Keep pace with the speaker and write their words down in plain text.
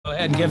Go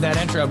ahead and give that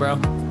intro, bro.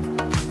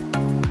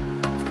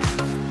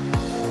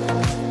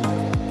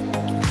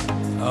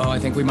 Oh, I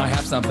think we might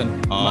have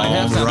something. All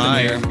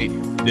right.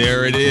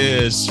 There it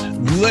is.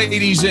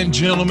 Ladies and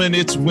gentlemen,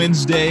 it's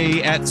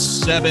Wednesday at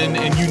 7,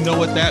 and you know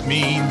what that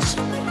means.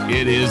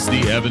 It is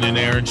the Evan and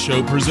Aaron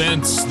Show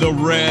presents the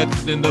Red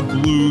and the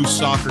Blue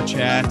Soccer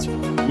Chat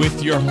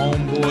with your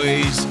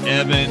homeboys,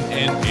 Evan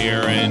and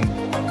Aaron.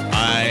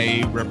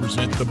 I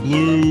represent the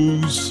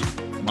Blues.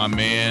 My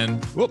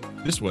man,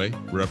 this way,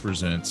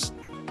 represents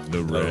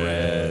the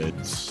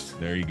Reds.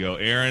 There you go.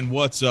 Aaron,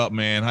 what's up,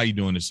 man? How you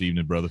doing this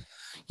evening, brother?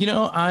 You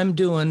know, I'm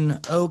doing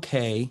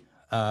okay,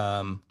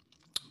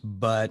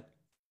 but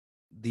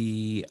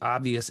the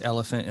obvious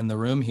elephant in the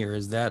room here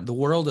is that the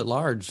world at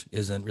large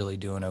isn't really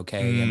doing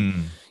okay.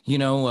 And, you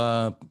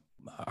know,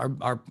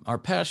 our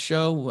past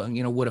show,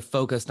 you know, would have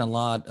focused a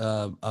lot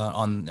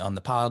on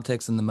the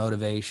politics and the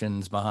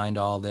motivations behind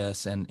all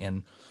this.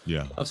 And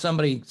yeah, if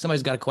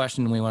somebody's got a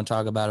question and we want to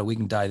talk about it, we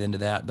can dive into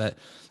that. But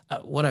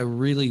what I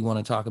really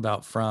want to talk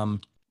about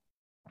from,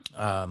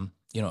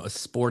 you know, a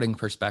sporting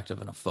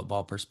perspective and a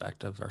football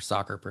perspective or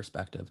soccer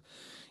perspective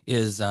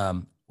is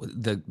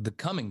the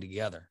coming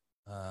together,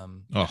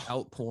 the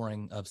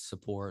outpouring of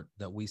support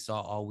that we saw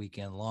all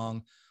weekend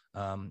long.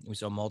 We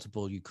saw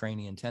multiple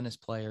Ukrainian tennis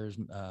players,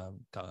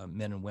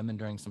 men and women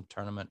during some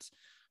tournaments,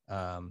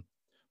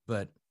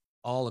 but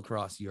all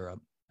across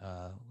Europe,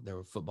 there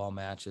were football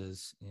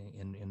matches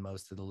in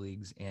most of the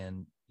leagues,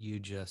 and you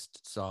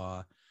just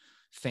saw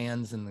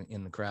fans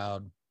in the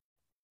crowd,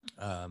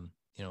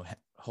 you know,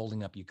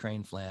 holding up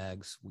Ukraine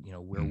flags. You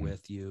know, we're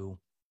with you.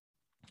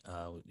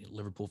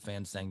 Liverpool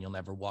fans saying "You'll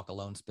never walk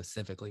alone,"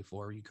 specifically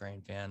for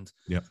Ukraine fans.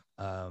 Yep.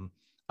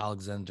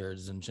 Alexander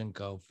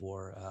Zinchenko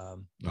for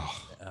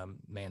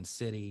Man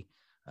City,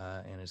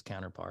 and his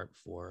counterpart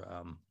for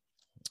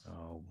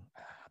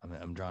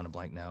I'm drawing a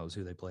blank now. Is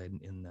who they played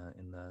in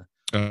the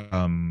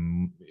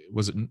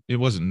it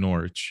wasn't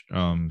Norwich.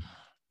 No,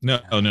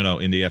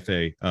 in the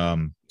FA.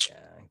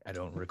 I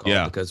don't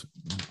recall because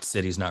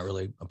City's not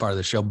really a part of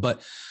the show,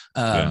 but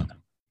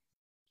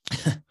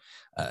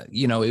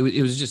you know,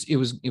 it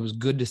was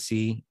good to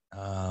see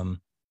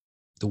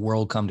the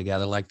world come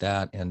together like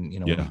that. And, you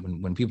know,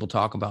 when people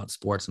talk about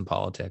sports and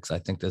politics, I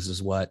think this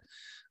is what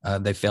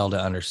they fail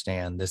to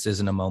understand. This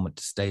isn't a moment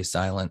to stay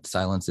silent.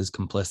 Silence is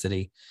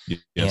complicity.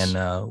 Yes.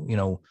 And, you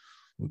know,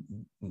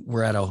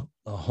 we're at a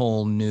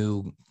whole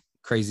new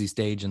crazy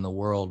stage in the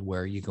world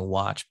where you can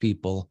watch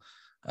people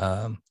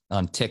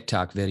on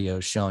TikTok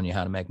videos showing you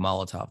how to make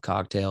Molotov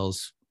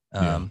cocktails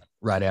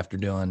right after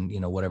doing, you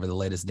know, whatever the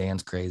latest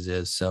dance craze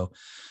is. So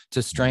it's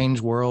a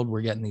strange world. We're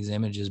getting these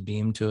images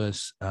beamed to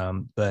us.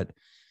 But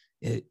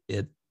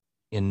it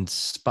in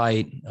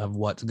spite of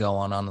what's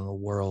going on in the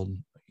world,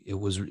 I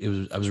was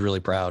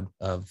really proud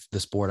of the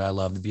sport I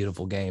love, the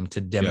beautiful game,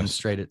 to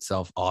demonstrate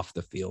itself off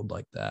the field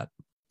like that.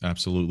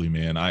 Absolutely,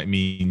 man. I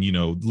mean, you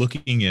know,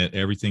 looking at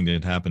everything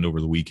that happened over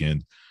the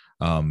weekend,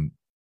 I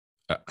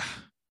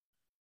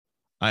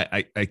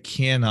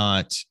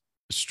cannot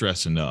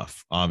stress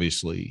enough,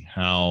 obviously,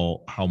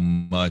 how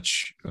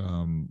much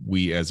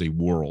we as a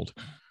world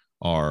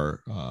are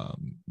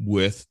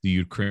with the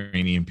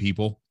Ukrainian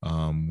people.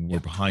 We're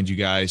behind you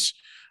guys.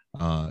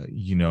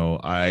 You know,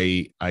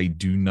 I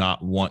do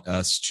not want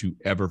us to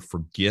ever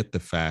forget the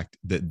fact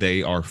that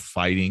they are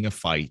fighting a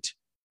fight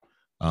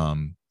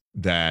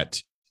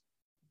that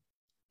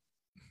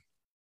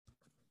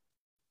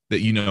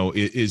you know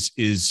is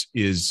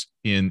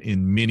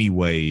in many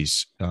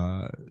ways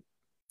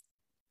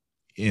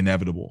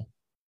inevitable,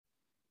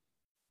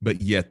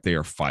 but yet they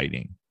are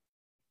fighting.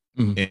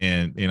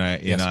 And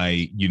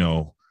I you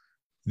know,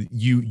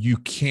 you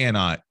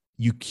cannot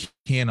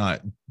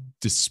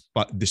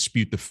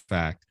dispute the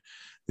fact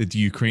that the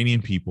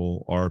Ukrainian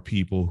people are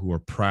people who are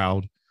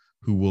proud,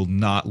 who will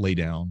not lay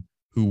down,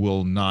 who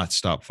will not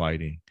stop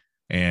fighting.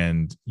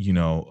 And, you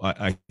know,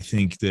 I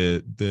think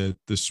the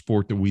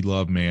sport that we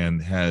love, man,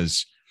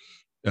 has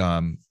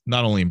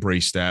not only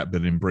embraced that,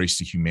 but embraced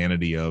the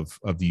humanity of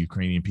the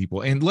Ukrainian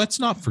people. And let's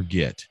not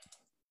forget,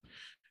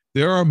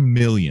 there are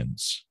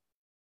millions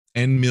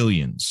and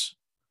millions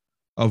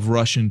of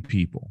Russian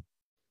people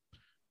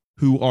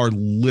who are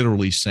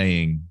literally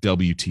saying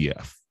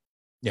WTF.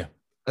 Yeah.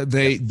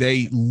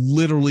 They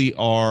literally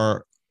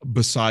are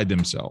beside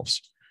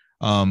themselves.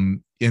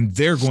 And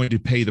they're going to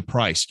pay the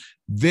price.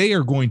 They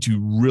are going to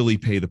really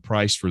pay the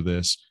price for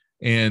this.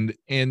 And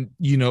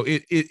you know,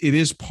 it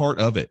is part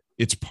of it.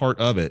 It's part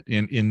of it.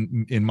 And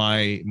in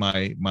my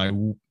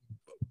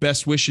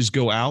best wishes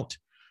go out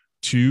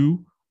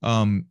to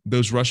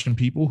those Russian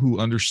people who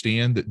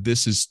understand that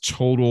this is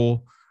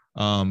total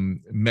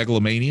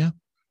megalomania.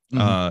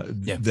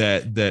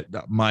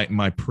 That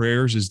my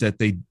prayers is that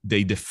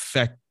they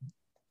defect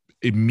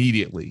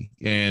immediately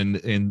and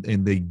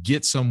they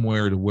get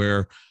somewhere to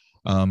where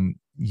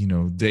you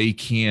know, they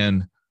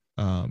can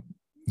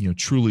you know,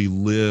 truly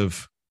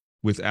live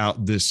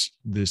without this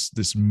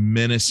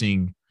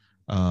menacing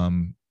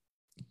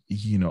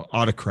you know,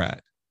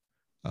 autocrat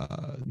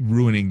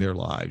ruining their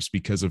lives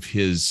because of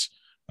his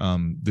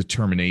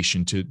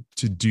determination to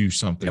do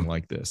something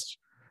like this.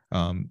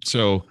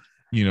 So,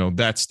 you know,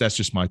 that's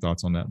just my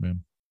thoughts on that,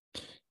 man.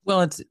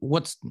 Well, it's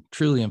what's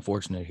truly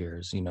unfortunate here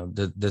is, you know,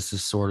 this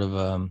is sort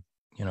of,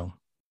 you know,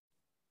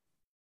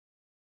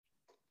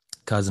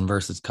 cousin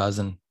versus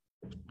cousin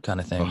kind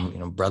of thing. You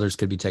know, brothers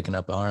could be taking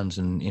up arms,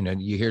 and, you know,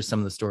 you hear some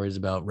of the stories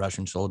about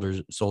Russian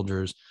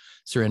soldiers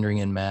surrendering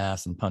in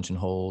mass and punching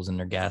holes in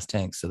their gas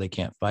tanks so they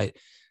can't fight.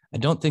 I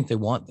don't think they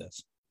want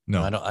this.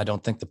 No, I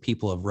don't think the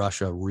people of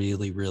Russia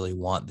really, really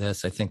want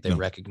this. I think they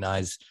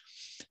recognize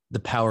the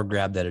power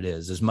grab that it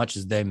is. As much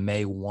as they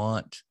may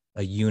want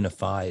a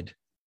unified,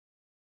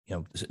 you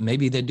know,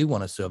 maybe they do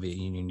want a Soviet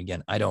Union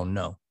again. I don't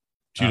know.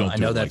 I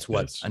know that's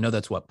what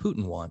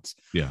Putin wants.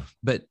 Yeah.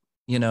 But,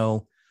 you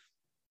know,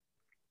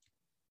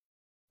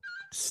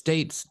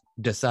 states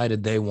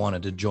decided they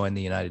wanted to join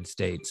the United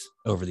States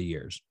over the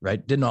years,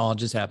 right? Didn't all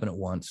just happen at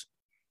once.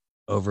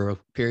 Over a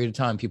period of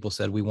time, people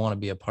said, we want to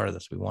be a part of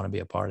this. We want to be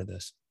a part of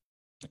this.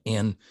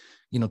 And,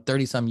 you know,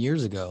 30 some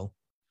years ago,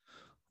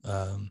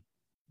 the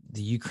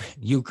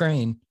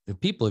Ukraine, the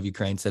people of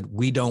Ukraine said,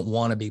 we don't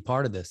want to be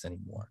part of this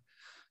anymore.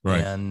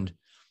 Right. And,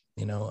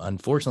 you know,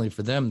 unfortunately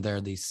for them,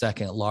 they're the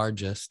second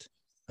largest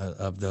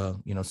of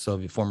the, you know,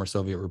 former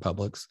Soviet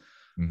republics.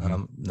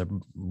 Mm-hmm. They're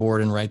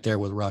bordering right there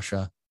with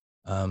Russia.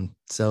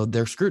 So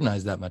they're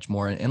scrutinized that much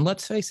more. And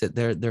let's face it,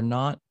 they're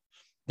not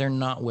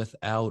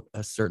without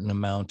a certain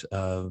amount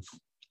of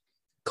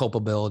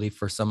culpability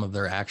for some of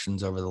their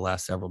actions over the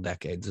last several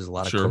decades. There's a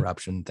lot of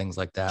corruption, things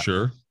like that.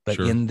 But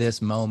in this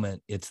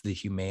moment, it's the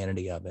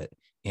humanity of it.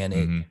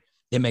 And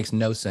it makes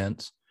no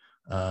sense.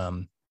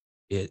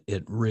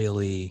 It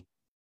really,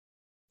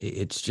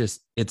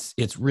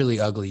 it's really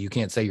ugly. You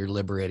can't say you're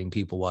liberating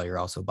people while you're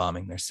also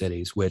bombing their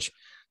cities, which,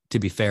 to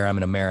be fair, I'm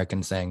an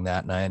American saying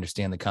that, and I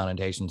understand the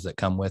connotations that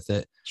come with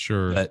it.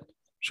 But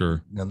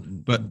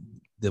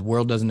the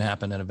world doesn't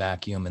happen in a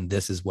vacuum, and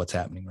this is what's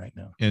happening right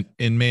now.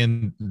 And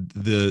man,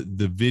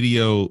 the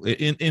video,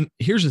 and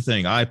here's the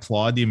thing, I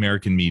applaud the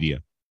American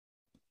media.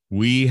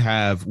 We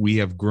have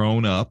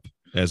grown up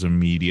as a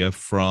media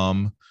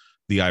from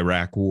the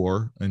Iraq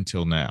war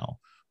until now.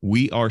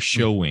 We are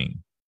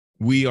showing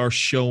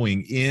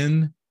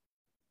in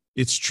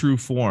its true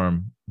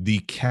form the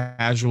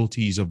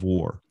casualties of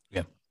war.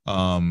 Yeah.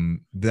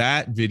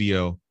 That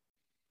video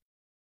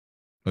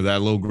of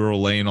that little girl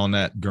laying on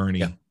that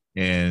gurney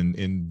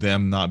and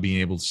them not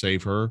being able to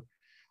save her.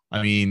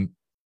 I mean,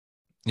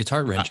 it's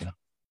heart-wrenching.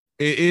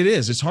 It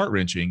is. It's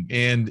heart-wrenching.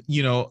 And,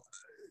 you know,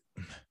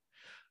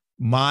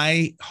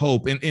 my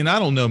hope, and I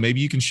don't know, maybe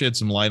you can shed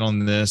some light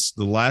on this.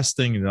 The last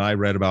thing that I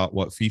read about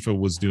what FIFA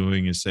was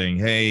doing is saying,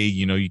 hey,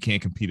 you know, you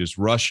can't compete as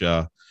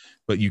Russia,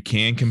 but you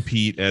can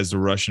compete as the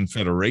Russian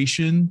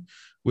Federation,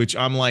 which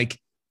I'm like,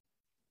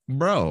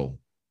 bro.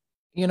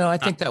 You know, I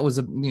think that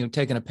was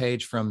taking a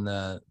page from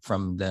the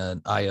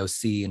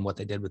IOC and what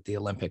they did with the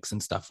Olympics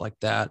and stuff like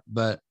that.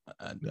 But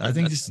I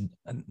think it's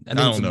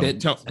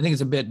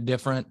a bit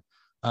different.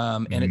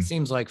 And it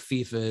seems like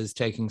FIFA is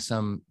taking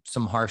some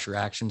harsher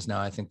actions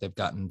now. I think they've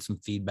gotten some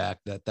feedback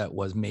that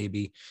was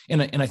maybe,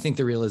 and I think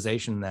the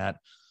realization that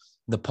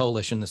the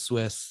Polish and the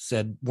Swiss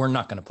said, we're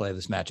not going to play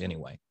this match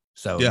anyway.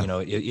 So, you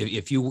know,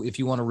 if you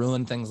want to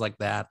ruin things like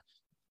that,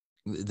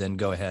 then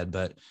go ahead.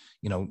 But,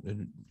 you know,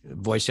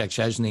 Wojciech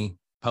Szczęsny,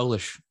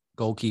 Polish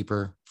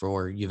goalkeeper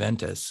for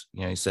Juventus,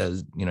 you know, he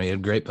says, you know, he had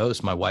a great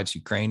post. My wife's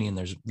Ukrainian.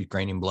 There's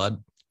Ukrainian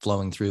blood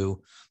flowing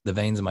through the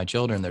veins of my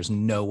children. There's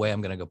no way I'm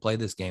going to go play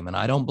this game. And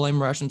I don't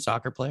blame Russian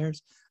soccer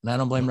players, and I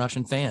don't blame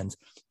Russian fans,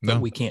 but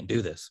we can't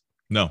do this.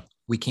 No,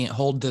 we can't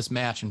hold this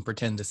match and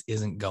pretend this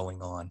isn't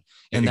going on.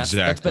 And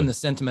that's been the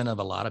sentiment of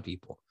a lot of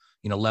people.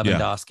 You know,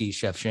 Lewandowski,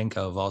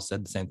 Shevchenko have all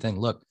said the same thing.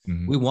 Look,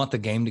 we want the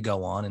game to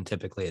go on, and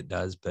typically it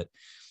does, but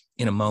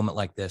in a moment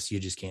like this, you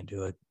just can't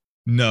do it.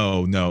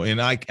 No. And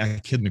I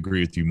couldn't agree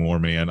with you more,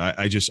 man.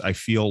 I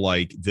feel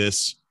like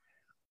this,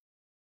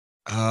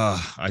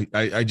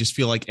 I just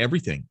feel like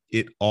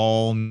it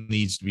all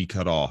needs to be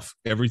cut off.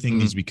 Everything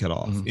needs to be cut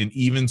off. And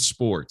even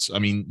sports. I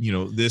mean, you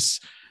know, this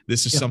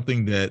is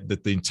something that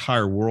the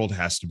entire world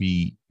has to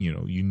be, you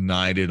know,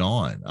 united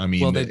on. I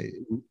mean,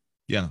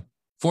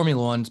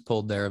 Formula One's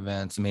pulled their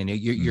events. I mean,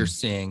 you're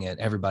seeing it.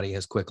 Everybody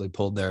has quickly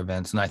pulled their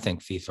events. And I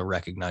think FIFA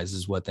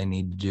recognizes what they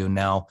need to do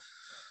now.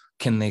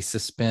 Can they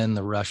suspend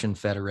the Russian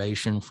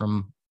Federation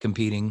from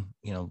competing,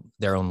 you know,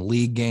 their own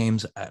league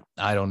games?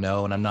 I don't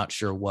know. And I'm not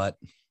sure what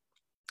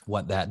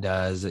that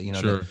does. You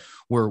know,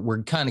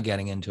 we're kind of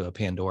getting into a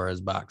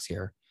Pandora's box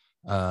here.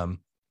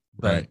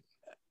 But,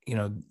 you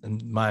know,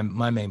 my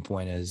main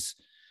point is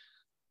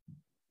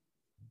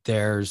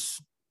there's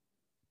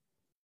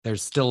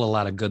still a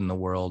lot of good in the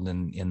world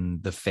in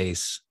the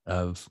face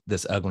of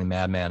this ugly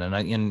madman. And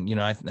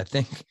I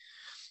think,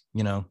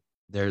 you know,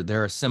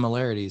 there are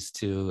similarities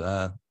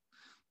to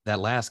that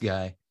last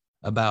guy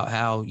about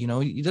how, you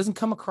know, he doesn't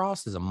come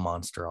across as a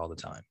monster all the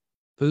time.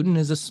 Putin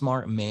is a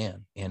smart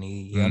man, and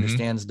he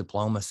understands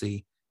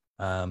diplomacy,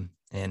 and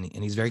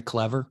he's very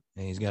clever,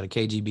 and he's got a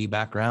KGB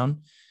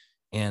background,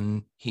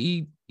 and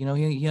he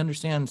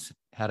understands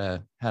how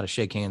to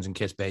shake hands and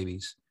kiss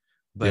babies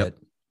but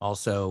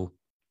also,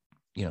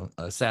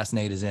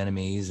 assassinate his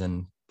enemies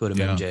and put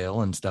him in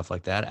jail and stuff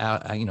like that.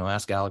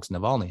 Ask Alex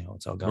Navalny how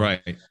it's all going.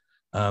 Right.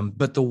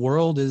 But the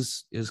world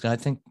is I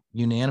think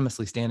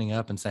unanimously standing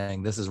up and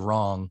saying this is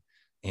wrong,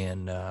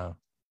 and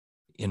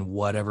in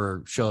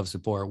whatever show of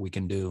support we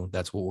can do,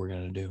 that's what we're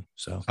going to do.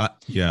 So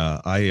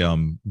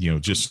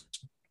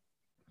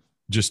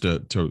just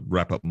to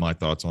wrap up my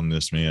thoughts on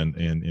this, man,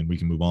 and we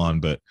can move on,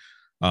 but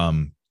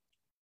I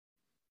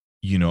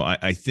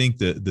think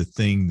that the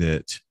thing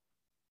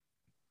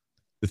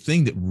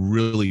that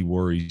really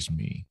worries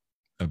me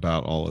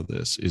about all of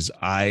this is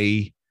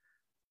I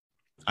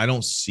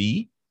don't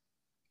see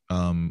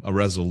a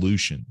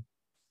resolution.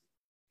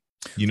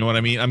 You know what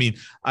I mean?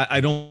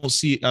 I don't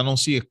see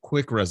a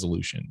quick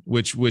resolution,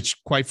 which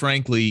quite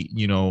frankly,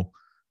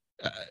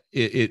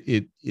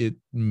 it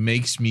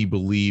makes me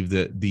believe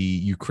that the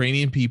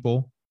Ukrainian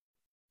people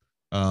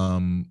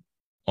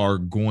are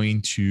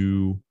going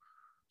to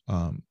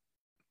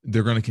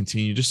they're going to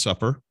continue to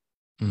suffer.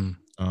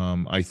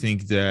 I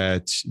think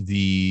that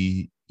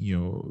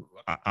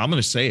I'm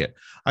going to say it.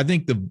 I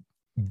think the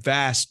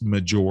vast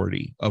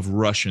majority of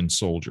Russian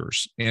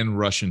soldiers and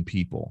Russian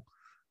people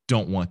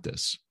don't want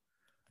this.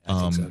 I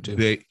think so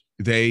too.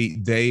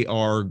 They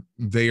are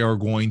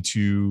going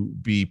to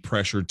be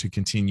pressured to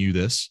continue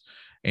this,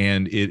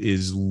 and it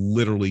is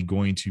literally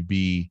going to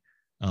be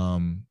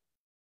Vladimir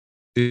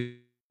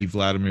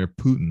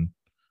Putin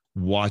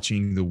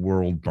watching the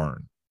world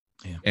burn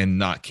and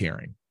not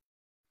caring.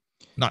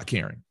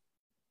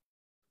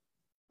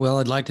 Well,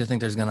 I'd like to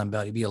think there's going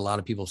to be a lot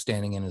of people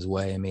standing in his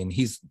way. I mean,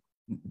 he's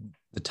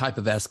the type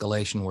of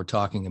escalation we're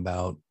talking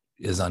about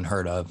is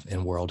unheard of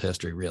in world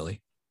history,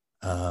 really.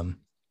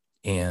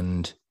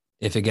 And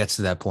if it gets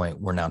to that point,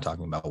 we're now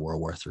talking about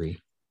World War III.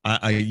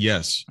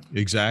 Yes,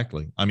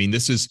 exactly. I mean,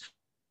 this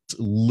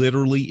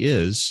literally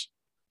is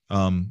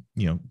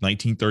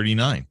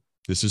 1939.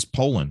 This is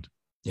Poland.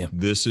 Yeah.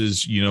 This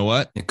is,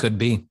 what? It could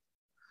be.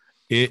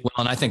 Well,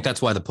 and I think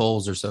that's why the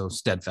Poles are so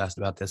steadfast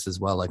about this as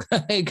well. Like,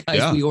 hey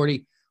guys,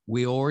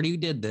 we already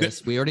did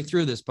this. We already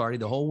threw this party.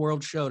 The whole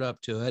world showed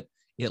up to it.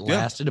 It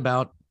lasted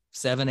about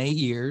 7-8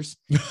 years.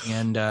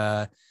 And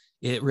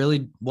it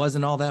really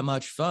wasn't all that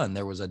much fun.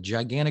 There was a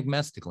gigantic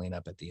mess to clean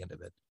up at the end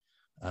of it.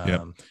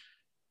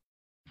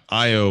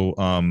 Io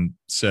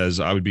says,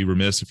 I would be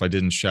remiss if I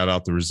didn't shout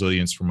out the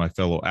resilience for my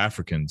fellow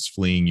Africans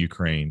fleeing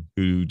Ukraine,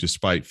 who,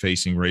 despite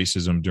facing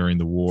racism during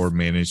the war,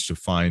 managed to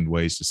find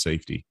ways to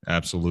safety.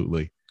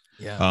 Absolutely.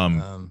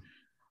 Yeah.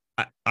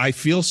 I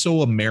feel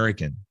so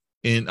American.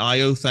 And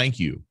Io, thank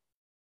you.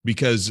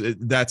 Because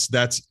that's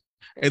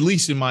at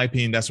least in my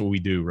opinion, that's what we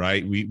do,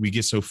 right? We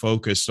get so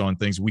focused on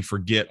things, we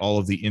forget all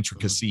of the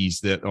intricacies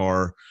that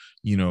are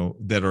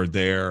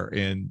there.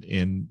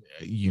 And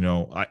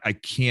I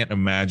can't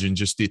imagine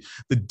just the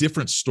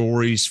different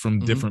stories from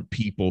different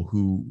people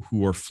who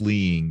are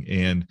fleeing.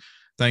 And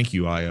thank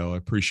you, Io. I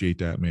appreciate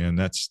that, man.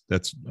 That's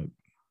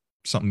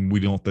something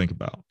we don't think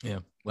about. Yeah.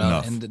 Well,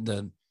 enough.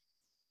 And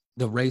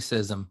the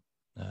racism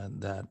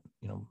that,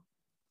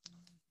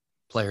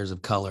 players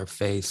of color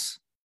face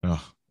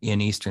in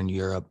Eastern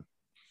Europe,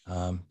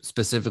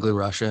 specifically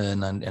Russia,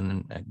 and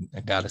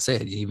I gotta say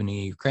it, even in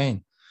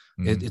Ukraine,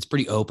 it's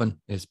pretty open.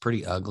 It's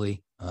pretty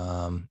ugly.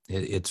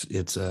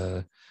 It's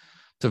a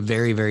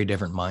very, very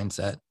different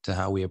mindset to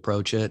how we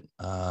approach it.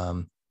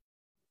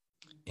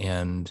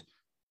 And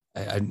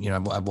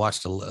I've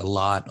watched a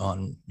lot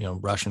on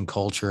Russian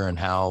culture and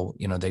how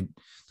they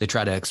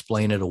try to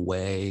explain it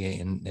away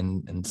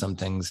and some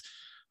things.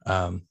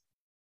 But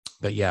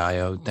yeah,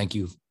 I thank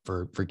you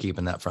for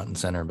keeping that front and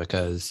center,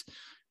 because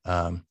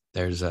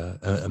there's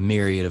a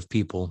myriad of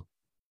people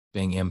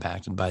being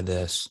impacted by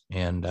this,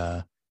 and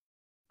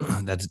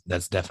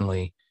that's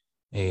definitely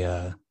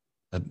a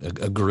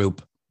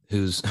group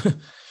who's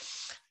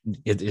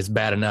it's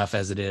bad enough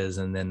as it is,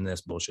 and then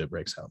this bullshit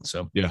breaks out.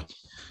 So yeah,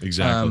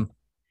 exactly.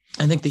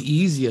 I think the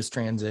easiest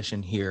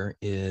transition here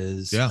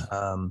is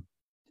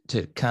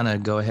to kind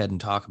of go ahead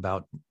and talk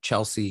about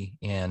Chelsea,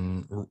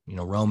 and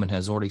Roman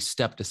has already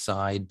stepped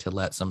aside to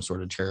let some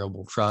sort of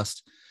charitable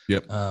trust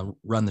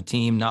run the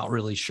team. Not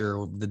really sure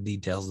what the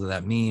details of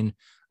that mean,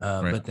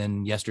 but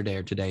then yesterday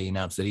or today he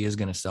announced that he is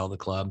going to sell the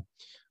club.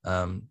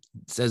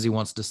 Says he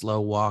wants to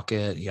slow walk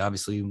it. He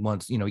obviously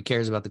wants, he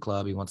cares about the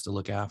club. He wants to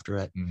look after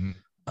it.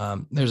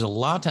 There's a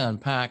lot to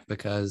unpack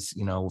because,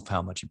 of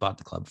how much he bought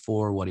the club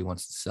for, what he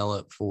wants to sell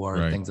it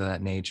for, things of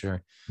that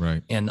nature.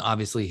 Right. And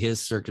obviously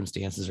his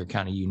circumstances are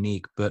kind of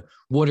unique, but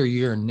what are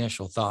your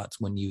initial thoughts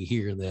when you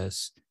hear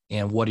this,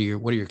 and what are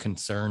your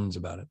concerns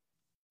about it?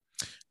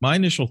 My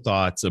initial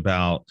thoughts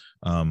about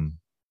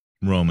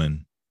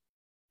Roman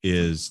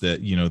is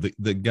that,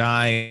 the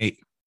guy,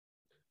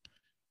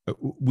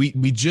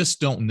 we just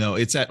don't know.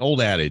 It's that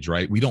old adage,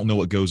 right? We don't know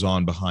what goes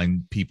on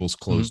behind people's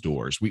closed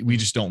doors. We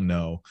just don't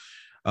know.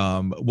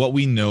 What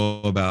we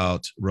know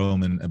about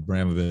Roman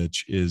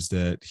Abramovich is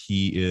that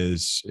he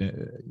is,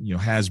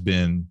 has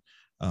been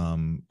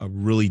a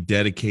really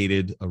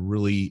dedicated, a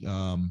really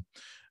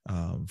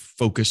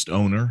focused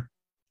owner.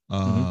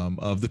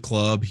 of the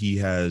club. He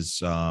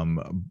has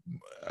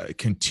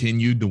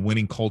continued the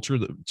winning culture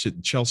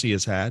that Chelsea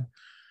has had.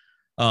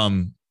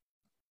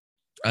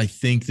 I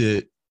think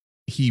that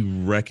he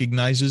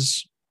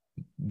recognizes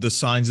the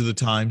signs of the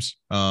times.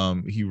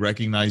 He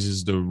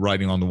recognizes the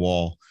writing on the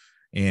wall.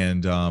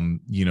 And,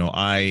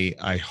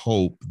 I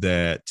hope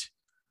that,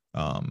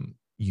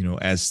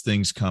 as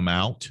things come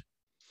out,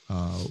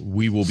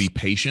 we will be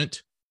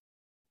patient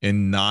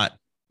and not,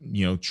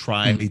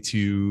 try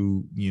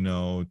to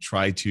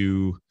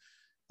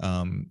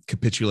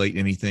capitulate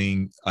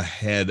anything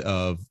ahead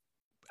of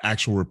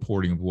actual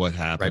reporting of what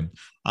happened.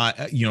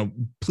 Right.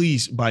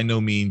 Please, by no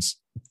means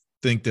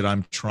think that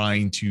I'm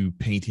trying to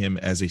paint him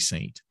as a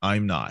saint.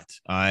 I'm not.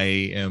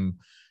 I am,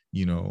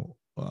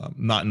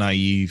 not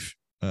naive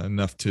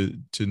enough to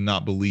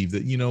not believe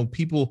that,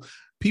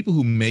 people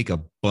who make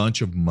a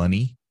bunch of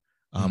money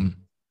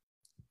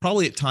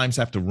probably at times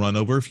have to run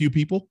over a few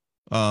people.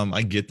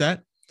 I get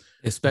that.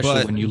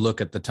 Especially when you look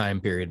at the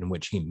time period in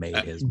which he made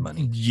his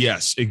money.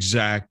 Yes,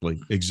 exactly.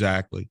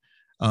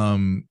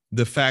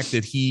 The fact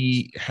that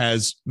he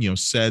has,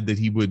 said that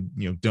he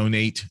would,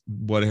 donate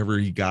whatever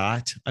he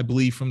got, I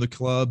believe, from the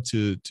club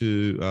to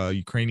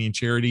Ukrainian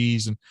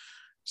charities and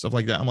stuff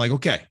like that. I'm like,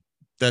 okay,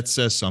 that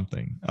says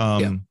something.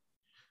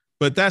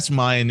 But that's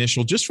my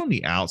initial, just from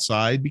the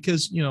outside,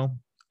 because,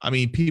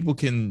 people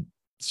can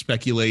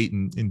speculate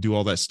and do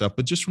all that stuff,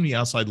 but just from the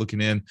outside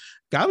looking in,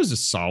 guy was a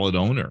solid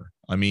owner.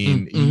 I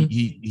mean,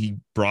 he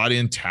brought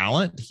in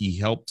talent. He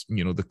helped,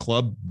 the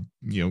club,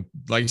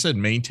 like I said,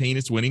 maintain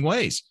its winning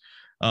ways.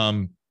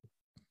 The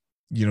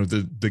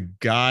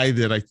guy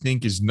that I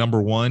think is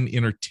number one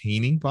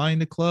entertaining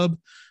behind the club,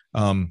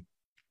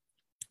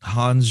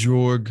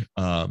 Hans-Jörg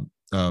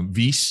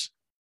Wyss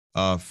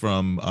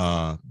from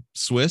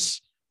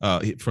Switzerland.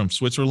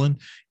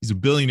 He's a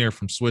billionaire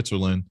from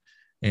Switzerland.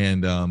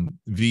 And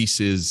Wyss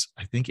is,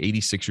 I think,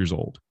 86 years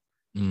old.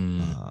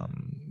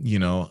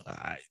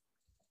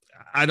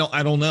 I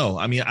don't know.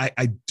 I mean,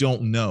 I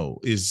don't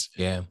know.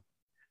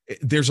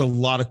 There's a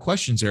lot of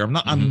questions there.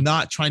 I'm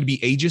not trying to be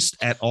ageist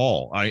at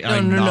all. I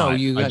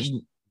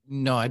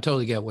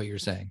totally get what you're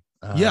saying.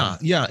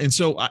 Yeah. And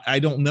so I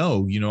don't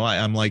know,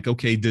 I'm like,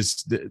 okay,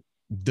 does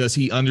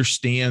he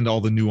understand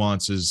all the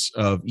nuances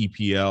of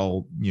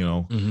EPL,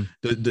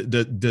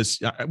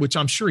 which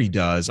I'm sure he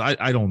does.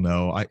 I don't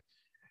know.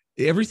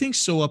 Everything's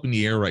so up in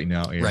the air right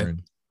now,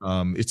 Aaron.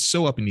 Right. It's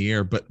so up in the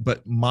air,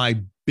 but my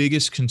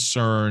biggest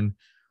concern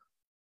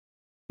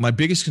are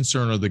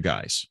the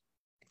guys,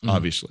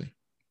 obviously.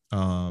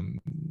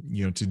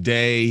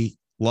 Today,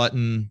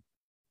 Luton,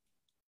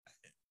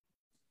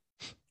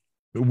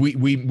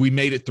 we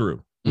made it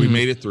through. We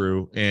made it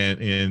through,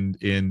 and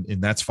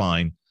that's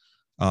fine.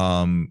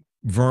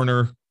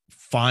 Werner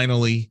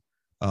finally,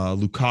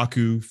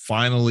 Lukaku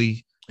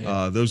finally.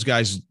 Those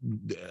guys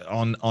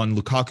on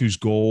Lukaku's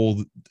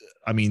goal.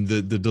 I mean,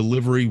 the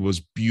delivery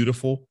was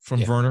beautiful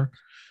from Werner,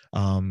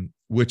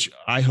 which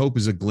I hope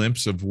is a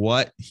glimpse of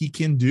what he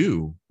can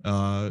do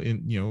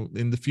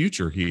in the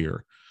future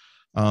here.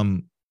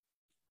 Pooley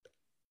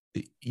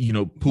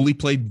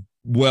played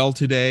well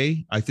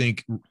today. I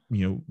think,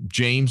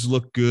 James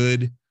looked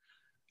good,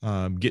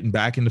 getting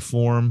back into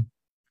form.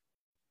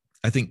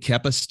 I think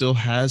Kepa still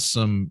has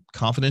some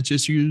confidence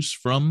issues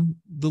from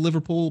the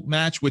Liverpool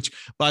match, which,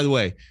 by the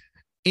way,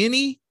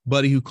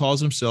 anybody who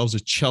calls themselves a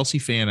Chelsea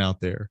fan out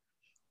there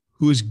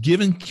who has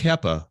given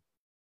Kepa,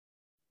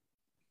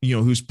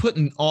 who's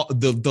putting all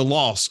the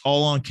loss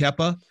all on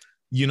Kepa,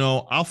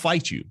 I'll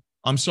fight you.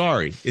 I'm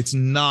sorry. It's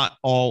not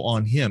all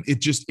on him.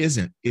 It just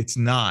isn't. It's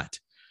not.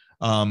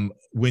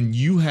 When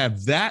you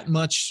have that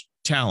much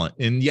talent,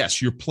 and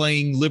yes, you're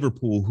playing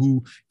Liverpool,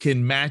 who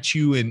can match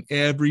you in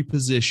every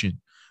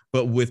position,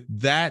 but with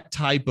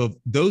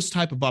those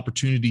type of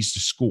opportunities to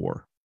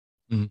score,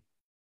 and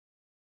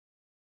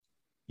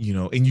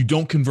you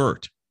don't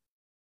convert.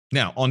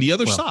 Now, on the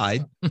other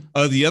side,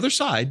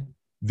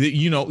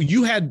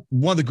 you had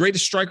one of the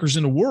greatest strikers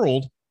in the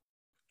world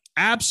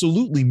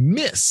absolutely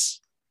miss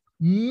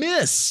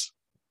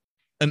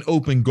an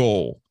open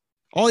goal.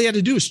 All he had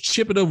to do is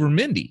chip it over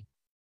Mendy,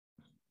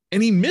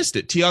 and he missed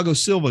it. Thiago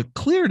Silva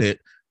cleared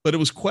it, but it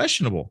was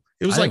questionable.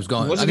 It was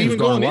wasn't even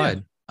going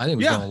wide. I think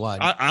it was going wide.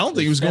 I don't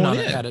think it was going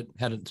in.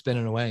 Had it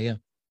spinning away, yeah.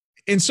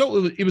 And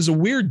so it was a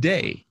weird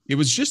day. It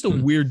was just a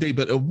weird day,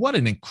 but what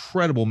an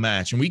incredible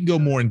match. And we can go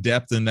more in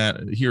depth in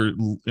that here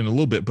in a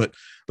little bit. But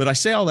I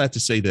say all that to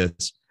say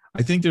this.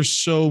 I think there's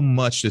so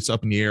much that's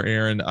up in the air,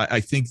 Aaron. I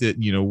think that,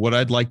 what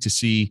I'd like to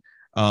see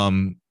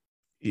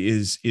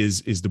is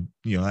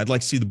I'd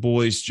like to see the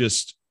boys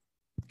just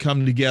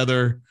come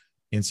together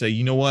and say,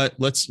 you know what,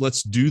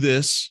 let's do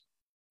this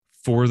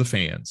for the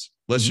fans.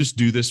 Let's just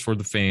do this for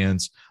the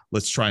fans.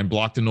 Let's try and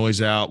block the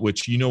noise out,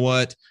 which, you know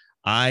what,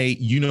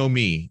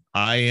 me,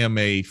 I am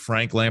a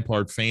Frank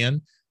Lampard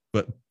fan,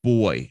 but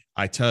boy,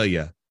 I tell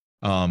you,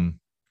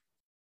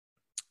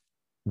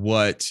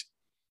 what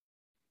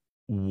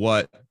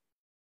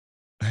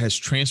has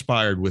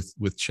transpired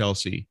with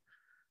Chelsea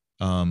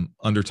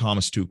under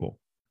Thomas Tuchel.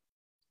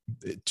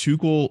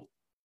 Tuchel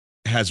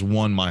has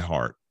won my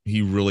heart.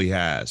 He really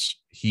has.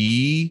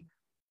 He,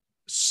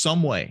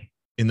 some way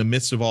in the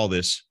midst of all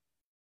this,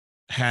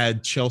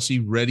 had Chelsea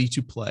ready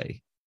to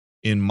play,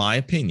 in my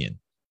opinion,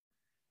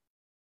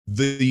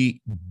 the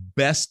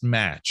best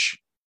match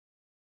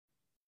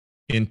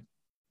in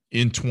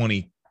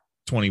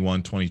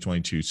 2021,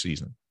 2022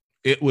 season.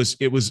 It was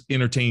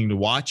entertaining to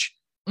watch.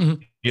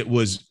 Mm-hmm. It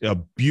was a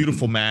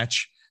beautiful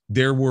match.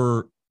 There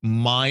were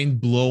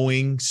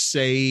mind-blowing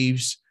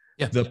saves.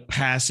 Yeah. The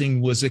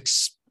passing was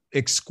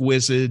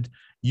exquisite.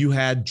 You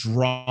had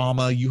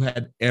drama. You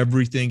had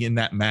everything in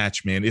that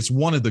match, man. It's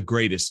one of the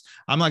greatest.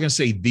 I'm not going to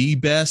say the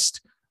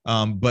best,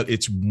 but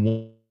it's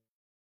one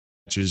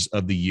matches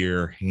of the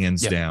year,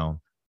 hands down.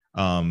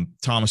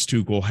 Thomas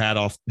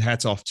Tuchel,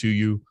 hats off to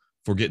you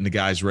for getting the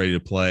guys ready to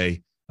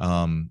play.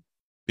 And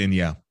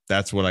yeah,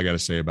 that's what I got to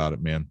say about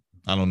it, man.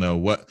 I don't know.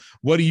 What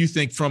do you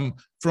think from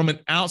an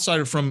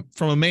outsider, from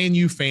a Man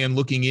U fan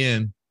looking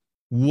in?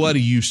 What do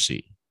you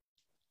see?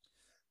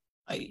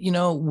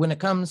 When it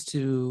comes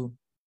to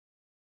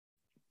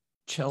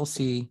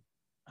Chelsea,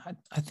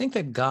 I think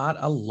they've got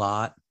a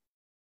lot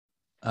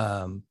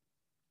of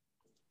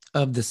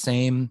the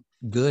same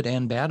good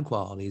and bad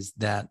qualities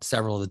that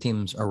several of the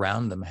teams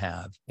around them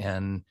have.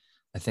 And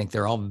I think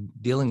they're all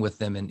dealing with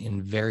them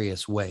in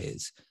various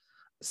ways.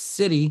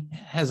 City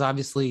has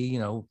obviously,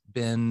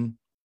 been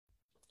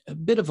a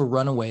bit of a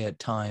runaway at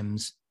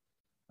times.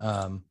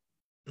 But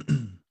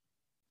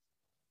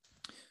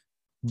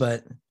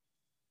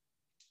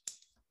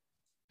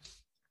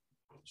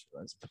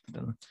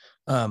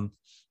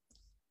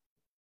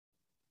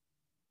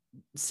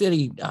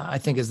City, I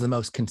think, is the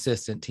most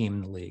consistent team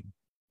in the league.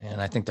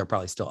 And I think they're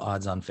probably still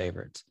odds-on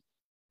favorites.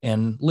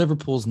 And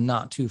Liverpool's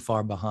not too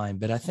far behind.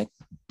 But I think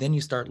then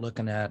you start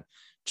looking at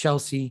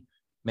Chelsea,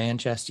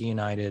 Manchester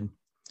United,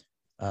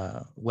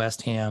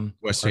 West Ham,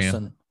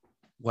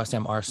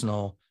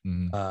 Arsenal,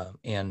 mm-hmm.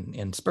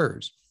 And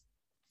Spurs,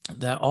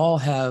 that all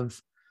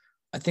have,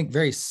 I think,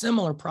 very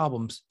similar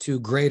problems to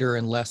greater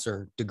and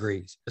lesser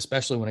degrees,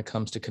 especially when it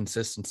comes to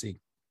consistency.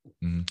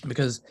 Mm-hmm.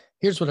 Because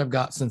here's what I've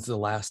got since the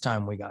last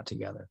time we got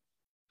together.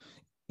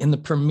 In the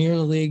Premier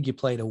League, you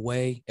played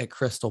away at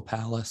Crystal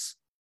Palace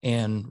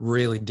and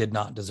really did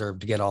not deserve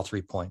to get all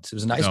 3 points. It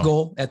was a nice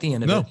goal at the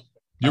end of it.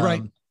 You're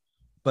right.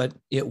 But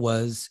it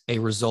was a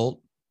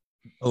result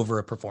over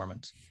a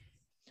performance.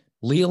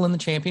 Lille in the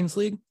Champions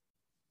League,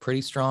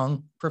 pretty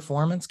strong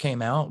performance,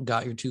 came out,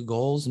 got your 2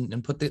 goals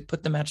and put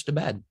the match to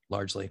bed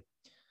largely.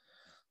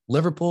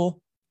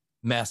 Liverpool,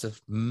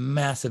 massive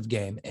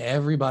game.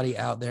 Everybody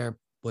out there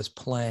was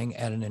playing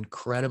at an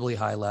incredibly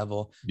high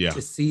level. Yeah.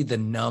 To see the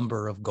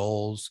number of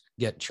goals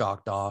get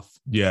chalked off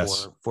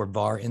for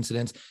VAR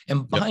incidents.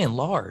 And by and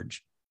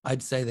large,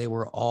 I'd say they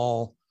were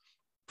all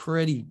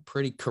pretty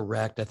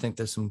correct. I think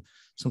there's some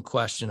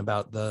question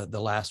about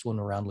the last one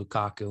around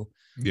Lukaku.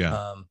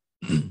 Yeah.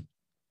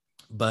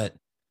 But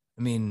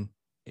I mean,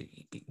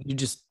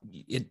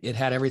 it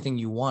had everything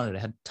you wanted. It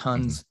had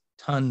tons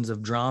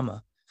of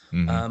drama.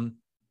 Mm-hmm.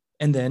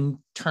 And then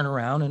turn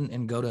around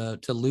and go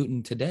to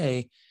Luton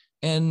today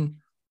and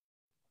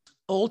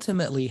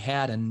ultimately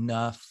had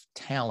enough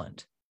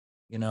talent.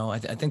 I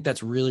think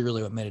that's really,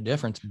 really what made a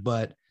difference.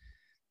 But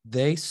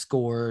they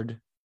scored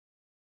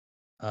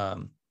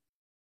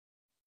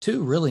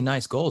 2 really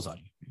nice goals on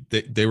you.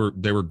 They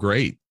were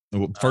great.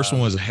 The first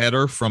one was a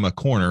header from a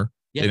corner,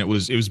 and it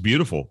was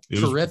beautiful. It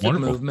terrific was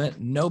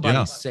movement.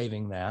 Nobody's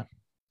saving that.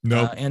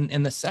 No.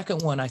 And the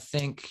second one, I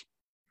think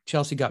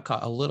Chelsea got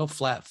caught a little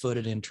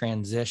flat-footed in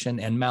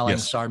transition, and Malang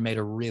Sarr made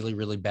a really,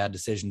 really bad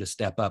decision to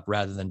step up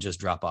rather than just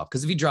drop off.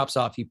 Because if he drops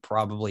off, he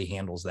probably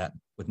handles that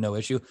with no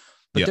issue.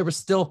 But there was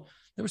still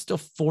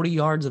 40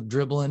 yards of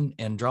dribbling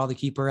and draw the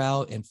keeper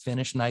out and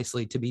finish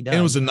nicely to be done. And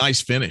it was a nice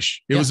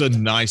finish. It was a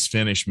nice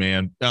finish,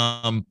 man.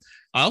 I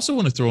also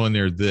want to throw in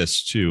there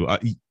this too.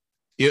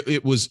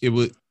 It was.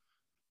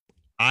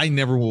 I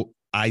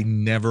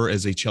never,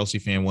 as a Chelsea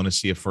fan, want to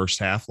see a first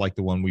half like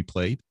the one we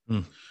played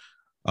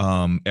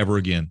ever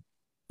again.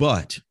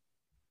 But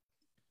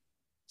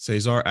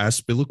Cesar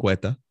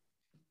Azpilicueta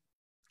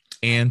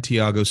and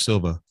Thiago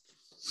Silva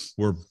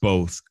were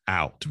both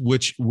out,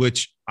 which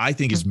I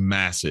think is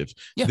massive.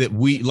 Yeah. That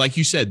we, like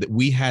you said, that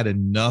we had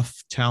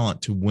enough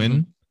talent to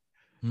win,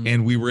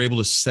 and we were able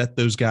to set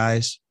those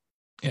guys.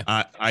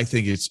 Yeah. I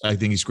think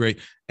it's great.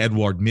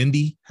 Edouard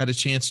Mendy had a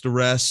chance to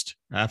rest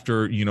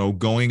after,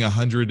 going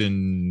 100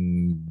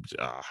 and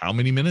how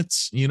many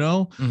minutes,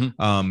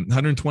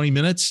 120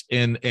 minutes.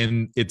 And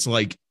it's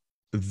like,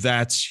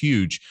 that's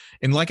huge.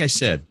 And like I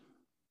said,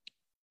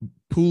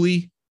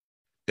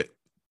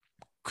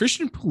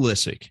 Christian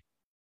Pulisic,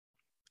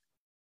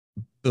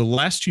 the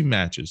last 2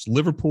 matches,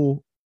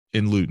 Liverpool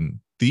and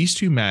Luton, these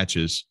 2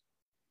 matches,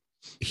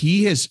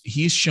 he's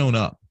shown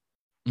up.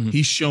 Mm-hmm.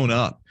 He's shown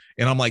up.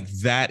 And I'm like,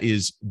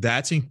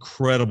 that's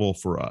incredible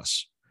for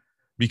us,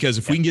 because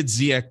if we can get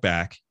Ziyech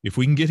back, if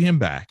we can get him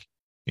back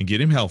and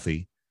get him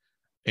healthy,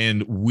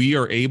 and we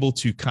are able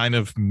to kind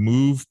of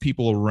move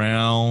people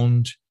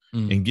around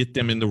and get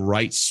them in the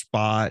right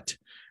spot,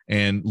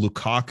 and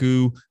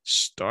Lukaku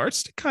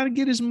starts to kind of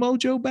get his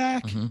mojo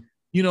back,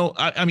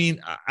 I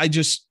mean, I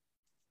just,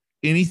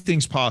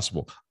 anything's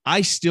possible.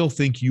 I still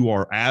think you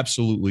are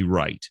absolutely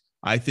right.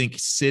 I think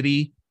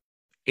City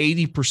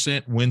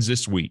 80% wins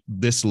this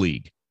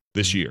league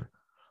this year.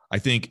 I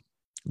think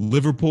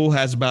Liverpool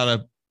has about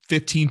a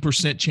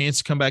 15% chance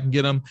to come back and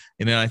get them.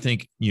 And then I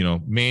think,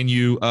 Man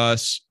U,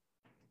 us,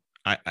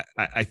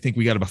 I think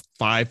we got about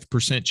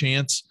 5%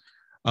 chance.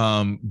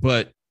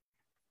 But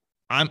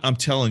I'm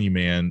telling you,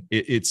 man,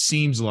 it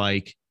seems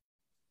like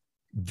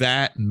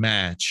that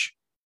match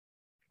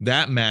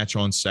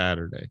on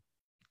Saturday,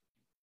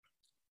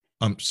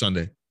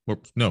 Saturday,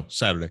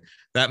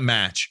 that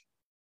match,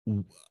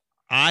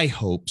 I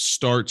hope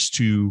starts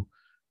to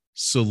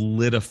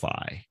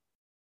solidify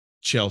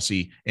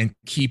Chelsea and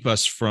keep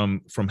us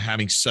from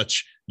having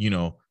such,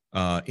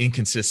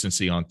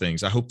 inconsistency on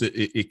things. I hope that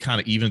it kind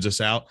of evens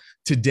us out.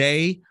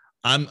 Today,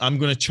 I'm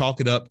going to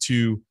chalk it up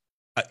to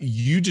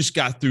you just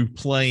got through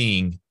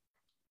playing,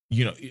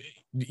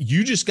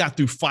 you just got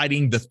through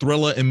fighting the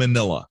Thrilla in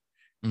Manila.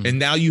 And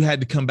now you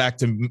had to come back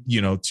to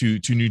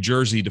New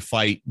Jersey to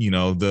fight,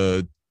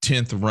 the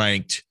 10th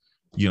ranked,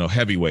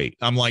 heavyweight.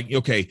 I'm like,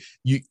 okay,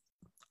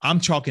 I'm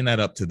chalking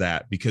that up to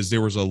that because there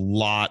was a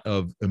lot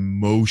of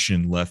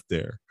emotion left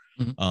there.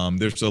 Mm-hmm.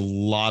 There's a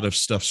lot of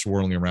stuff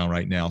swirling around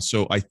right now.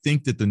 So I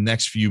think that the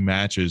next few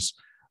matches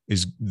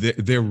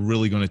they're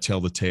really going to tell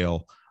the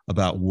tale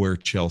about where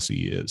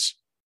Chelsea is.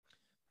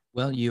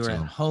 Well, you're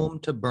at home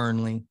to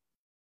Burnley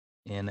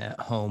and at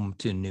home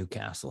to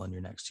Newcastle in your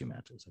next two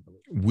matches, I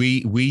believe.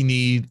 We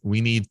need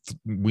 2-0,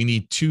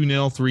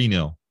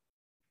 3-0.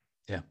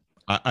 Yeah.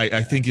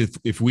 I think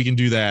if we can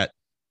do that,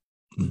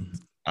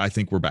 I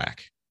think we're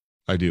back.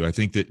 I do. I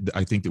think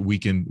that we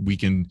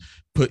can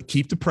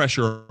keep the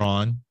pressure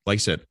on. Like I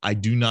said, I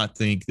do not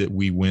think that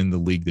we win the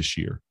league this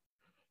year.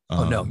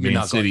 Oh no, you're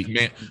not City.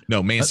 Man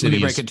City. Let me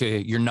break it to you.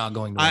 You're not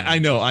going to win. I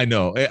know.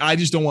 I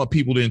just don't want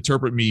people to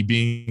interpret me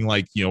being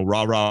like,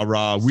 rah, rah,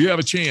 rah. We have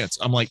a chance.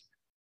 I'm like,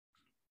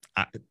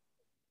 I'm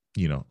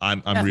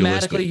mathematically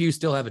realistic. You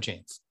still have a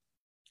chance.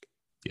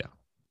 Yeah.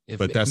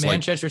 If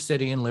Manchester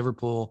City and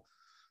Liverpool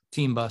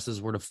team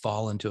buses were to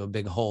fall into a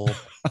big hole,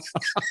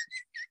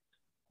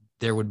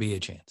 there would be a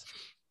chance.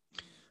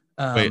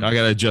 Wait, I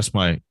got to adjust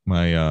my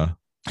microphone.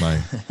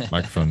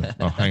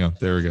 Oh, hang on.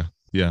 There we go.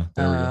 Yeah.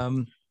 There we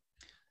go.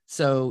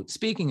 So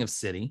speaking of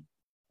City,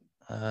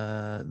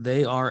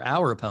 they are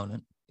our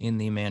opponent in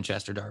the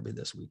Manchester Derby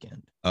this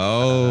weekend.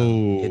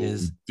 Oh, it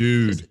is,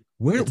 dude.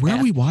 Where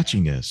are we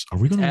watching this? Are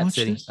we going to watch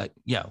City. this?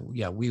 Yeah,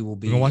 we will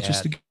be. We're going to watch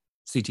this together?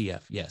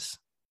 CTF, yes.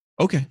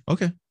 Okay.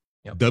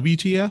 Yep.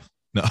 WTF?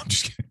 No, I'm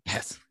just kidding.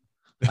 Yes.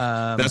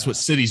 That's what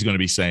City's going to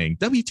be saying.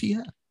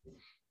 WTF?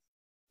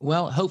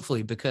 Well,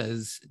 hopefully,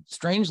 because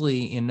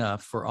strangely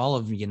enough, for all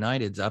of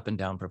United's up and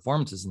down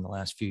performances in the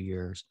last few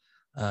years,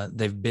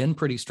 they've been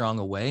pretty strong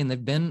away and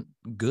they've been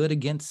good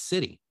against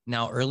City.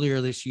 Now,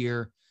 earlier this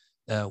year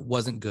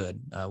wasn't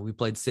good. We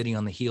played City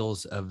on the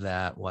heels of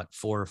that, 4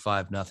 or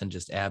 5-0,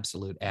 just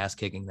absolute ass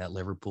kicking that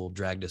Liverpool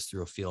dragged us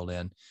through a field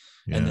in.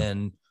 Yeah. And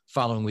then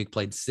following week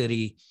played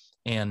City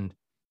and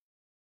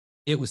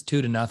it was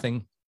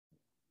 2-0,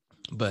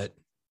 but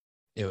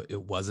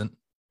it wasn't.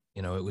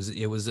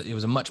 It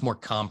was a much more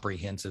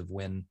comprehensive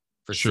win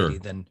for City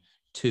than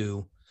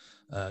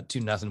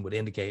 2-0 would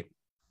indicate.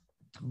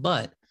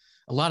 But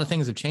a lot of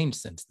things have changed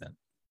since then.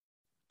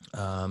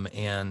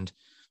 And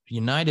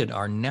United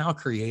are now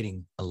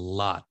creating a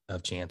lot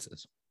of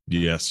chances.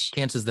 Yes.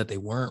 Chances that they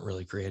weren't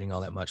really creating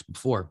all that much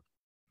before.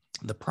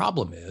 The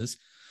problem is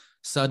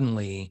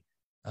suddenly,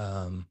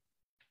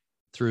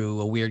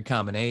 through a weird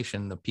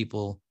combination, the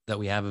people that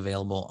we have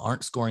available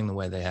aren't scoring the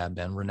way they have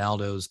been.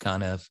 Ronaldo's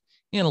kind of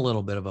in a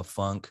little bit of a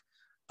funk.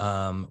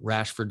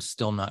 Rashford's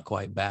still not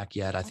quite back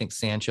yet. I think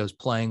Sancho's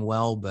playing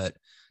well, but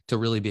to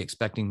really be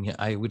expecting,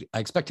 I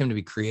expect him to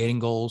be creating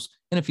goals.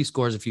 And if he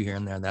scores a few here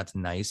and there, that's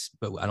nice.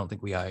 But I don't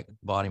think we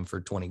bought him for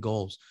 20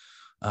 goals.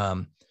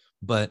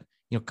 But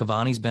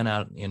Cavani's been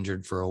out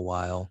injured for a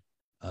while.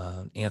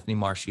 Anthony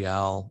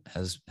Martial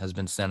has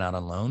been sent out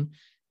on loan,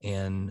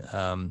 and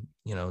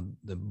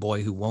the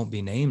boy who won't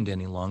be named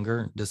any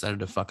longer decided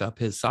to fuck up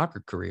his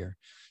soccer career.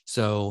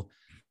 So,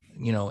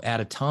 at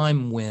a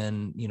time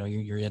when,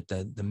 you're at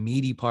the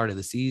meaty part of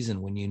the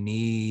season, when you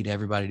need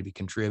everybody to be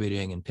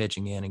contributing and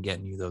pitching in and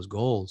getting you those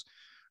goals,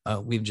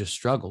 we've just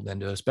struggled.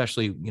 And to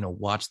especially,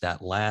 watch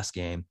that last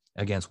game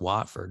against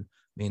Watford.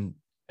 I mean,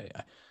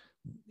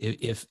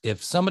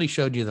 if somebody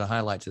showed you the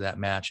highlights of that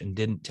match and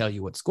didn't tell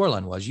you what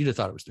scoreline was, you'd have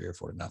thought it was 3 or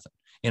 4-0.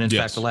 And in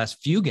fact, the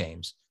last few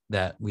games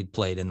that we'd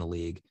played in the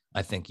league,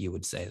 I think you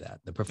would say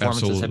that the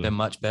performances have been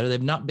much better.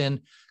 They've not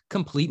been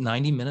complete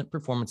 90-minute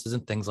performances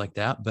and things like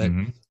that. But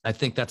I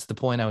think that's the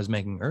point I was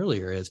making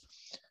earlier is,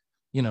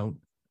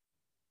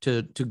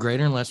 to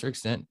greater and lesser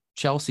extent,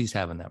 Chelsea's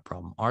having that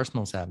problem.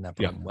 Arsenal's having that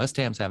problem. West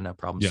Ham's having that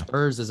problem.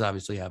 Spurs is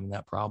obviously having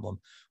that problem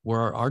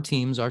where our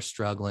teams are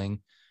struggling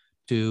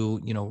to,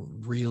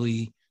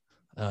 really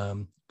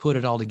put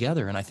it all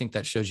together. And I think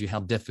that shows you how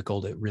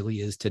difficult it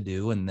really is to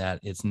do. And that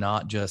it's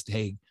not just,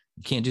 hey,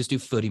 you can't just do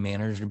footy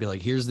managers and be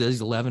like, here's these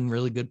 11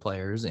 really good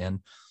players and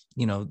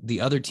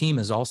the other team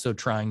is also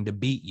trying to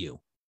beat you,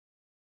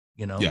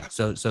 Yeah.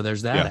 So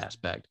there's that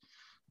aspect.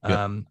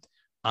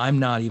 I'm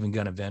not even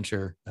going to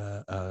venture,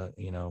 a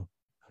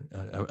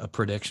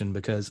prediction,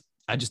 because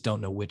I just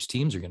don't know which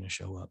teams are going to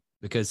show up,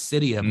 because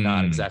City have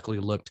not exactly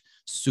looked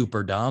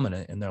super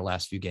dominant in their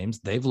last few games.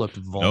 They've looked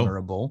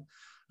vulnerable.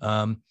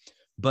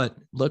 But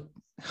look,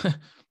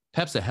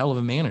 Pep's a hell of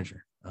a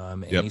manager.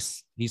 And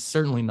he's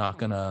certainly not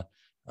going to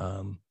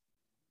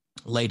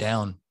lay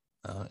down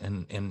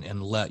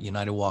and let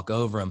United walk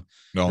over him.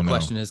 The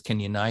question is, can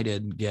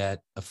United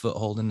get a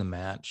foothold in the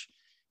match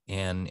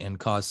and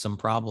cause some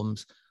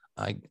problems?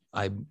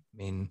 I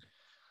mean,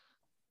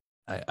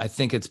 I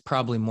think it's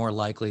probably more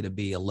likely to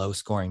be a low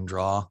scoring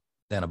draw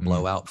than a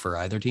blowout for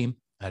either team.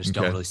 I just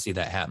don't really see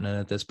that happening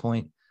at this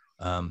point.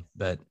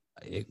 But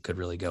it could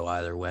really go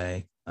either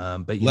way.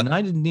 But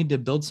United need to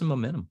build some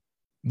momentum.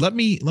 Let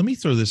me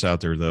throw this out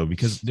there, though,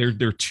 because there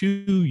are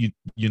two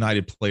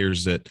United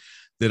players that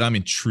I'm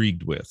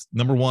intrigued with.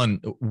 Number one,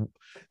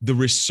 the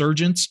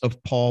resurgence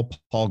of Paul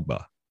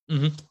Pogba.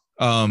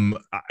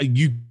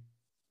 You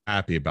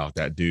happy about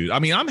that, dude? I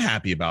mean, I'm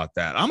happy about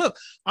that.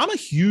 I'm a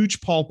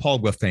huge Paul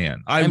Pogba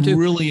fan. I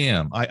really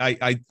am.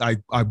 I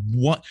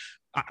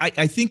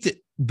think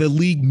that the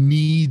league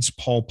needs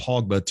Paul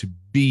Pogba to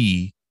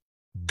be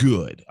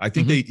good. I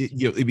think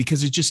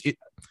because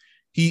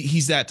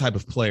he's that type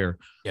of player.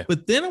 Yeah.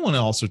 But then I want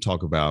to also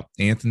talk about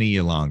Anthony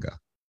Elanga.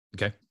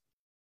 Okay.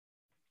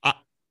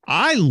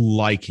 I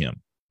like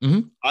him.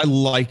 I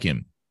like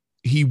him.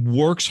 He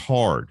works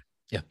hard.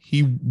 Yeah.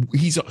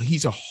 He's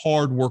a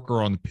hard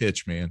worker on the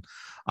pitch, man.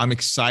 I'm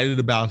excited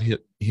about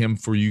him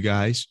for you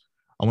guys.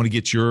 I want to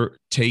get your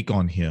take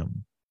on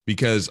him,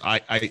 because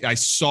I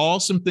saw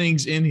some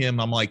things in him.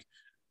 I'm like,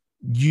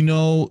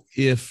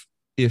 if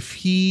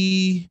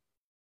he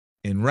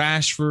and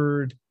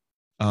Rashford,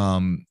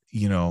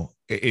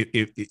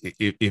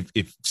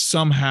 if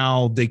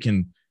somehow they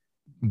can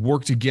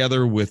work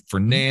together with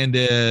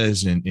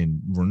Fernandez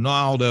and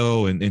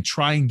Ronaldo and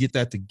try and get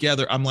that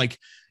together, I'm like,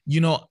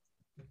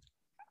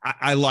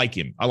 I like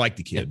him. I like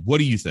the kid. Yeah. What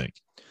do you think?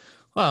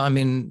 Well, I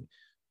mean,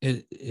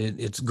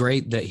 it's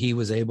great that he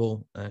was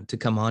able to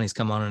come on. He's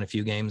come on in a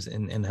few games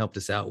and helped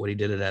us out. What he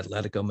did at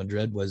Atletico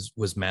Madrid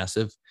was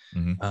massive.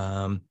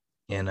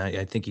 And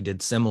I think he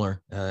did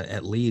similar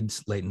at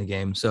Leeds late in the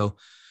game. So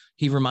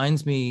he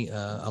reminds me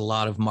a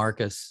lot of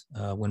Marcus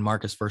when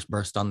Marcus first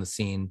burst on the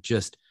scene,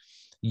 just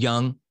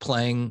young,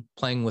 playing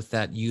with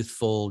that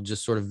youthful,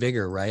 just sort of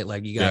vigor, right?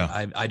 Like you got,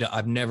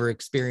 I've never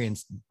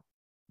experienced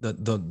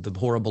the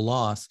horrible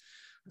loss.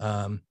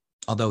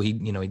 Although he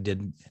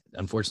did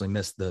unfortunately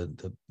miss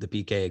the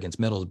PK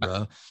against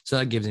Middlesbrough. So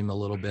that gives him a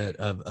little bit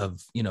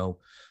of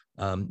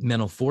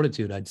mental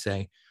fortitude, I'd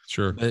say.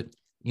 Sure. But,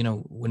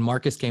 when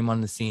Marcus came on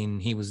the scene,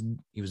 he was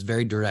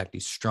very direct.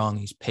 He's strong,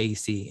 he's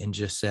pacey, and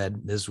just said,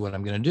 this is what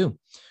I'm going to do.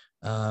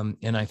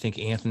 And I think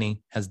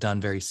Anthony has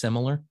done very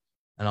similar,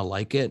 and I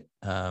like it.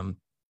 Can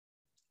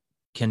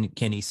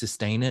he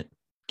sustain it?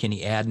 Can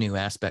he add new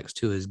aspects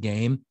to his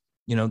game?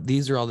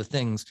 These are all the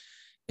things,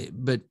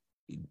 but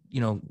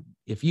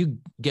if you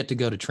get to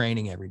go to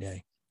training every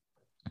day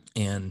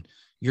and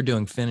you're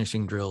doing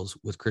finishing drills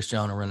with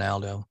Cristiano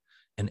Ronaldo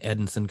and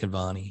Edinson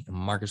Cavani and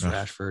Marcus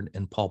Rashford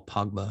and Paul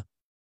Pogba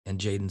and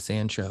Jadon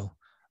Sancho,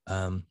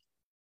 I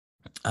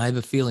have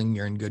a feeling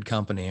you're in good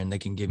company and they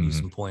can give you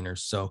some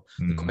pointers. So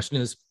the question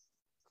is,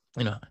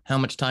 how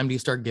much time do you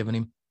start giving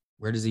him?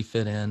 Where does he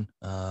fit in?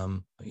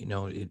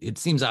 It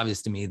seems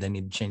obvious to me they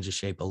need to change the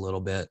shape a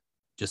little bit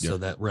just so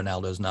that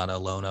Ronaldo's not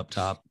alone up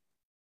top.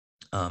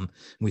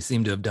 We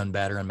seem to have done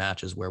better in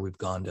matches where we've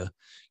gone to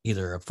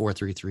either a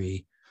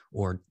 4-3-3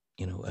 or,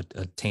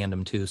 a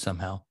tandem 2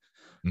 somehow.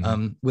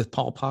 With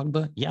Paul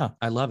Pogba,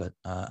 I love it.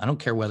 I don't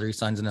care whether he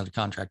signs another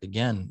contract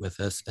again with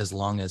us, as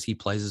long as he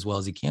plays as well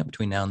as he can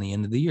between now and the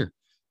end of the year.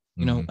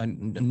 I've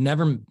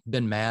never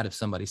been mad if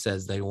somebody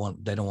says they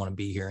don't want to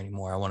be here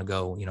anymore. I want to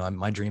go.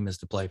 My dream is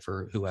to play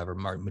for whoever,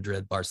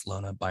 Madrid,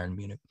 Barcelona, Bayern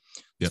Munich.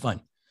 It's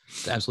fine.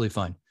 It's absolutely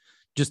fine.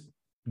 Just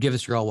give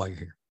us your all while you're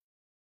here.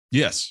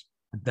 Yes.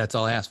 That's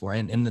all I ask for.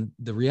 And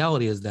the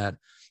reality is that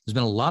there's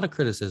been a lot of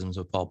criticisms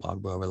of Paul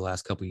Pogba over the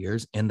last couple of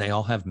years, and they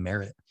all have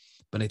merit.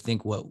 But I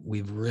think what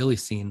we've really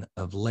seen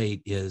of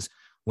late is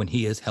when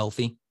he is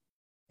healthy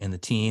and the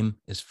team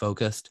is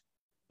focused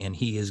and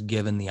he is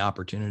given the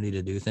opportunity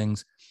to do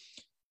things,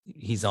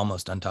 he's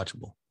almost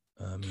untouchable.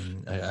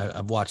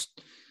 I've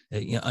watched,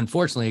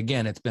 unfortunately,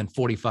 again, it's been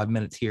 45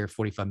 minutes here,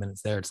 45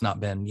 minutes there. It's not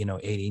been,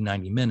 80,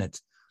 90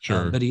 minutes.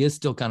 Sure. But he is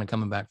still kind of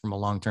coming back from a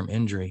long-term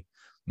injury.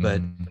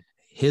 But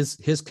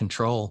his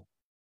control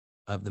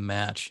of the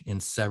match in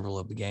several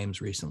of the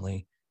games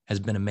recently has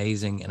been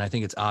amazing. And I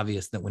think it's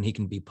obvious that when he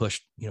can be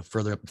pushed,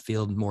 further up the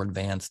field, more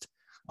advanced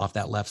off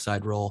that left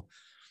side role,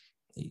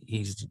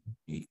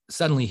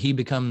 suddenly he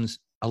becomes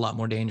a lot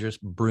more dangerous.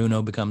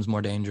 Bruno becomes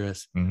more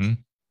dangerous.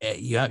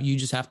 You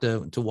just have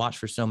to watch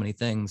for so many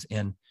things,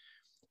 and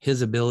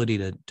his ability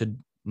to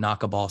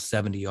knock a ball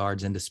 70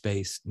 yards into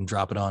space and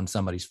drop it on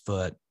somebody's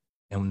foot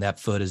and when that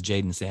foot is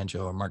Jadon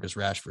Sancho or Marcus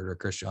Rashford or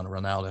Cristiano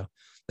Ronaldo,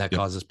 that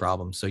causes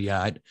problems. So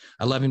yeah,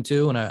 I love him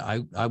too, and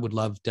I would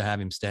love to have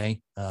him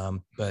stay.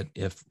 But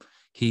if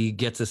he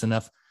gets us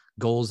enough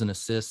goals and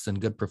assists and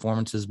good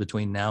performances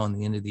between now and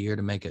the end of the year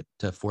to make it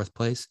to fourth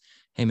place,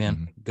 hey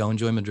man, go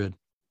enjoy Madrid.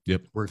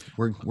 Yep, we're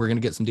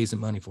gonna get some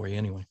decent money for you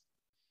anyway.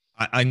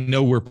 I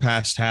know we're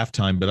past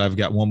halftime, but I've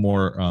got one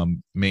more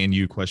Man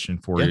U question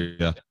for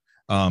you.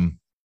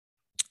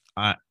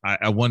 I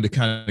wanted to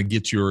kind of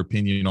get your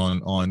opinion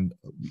on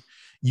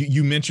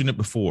you mentioned it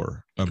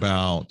before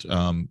about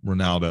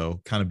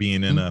Ronaldo kind of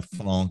being in a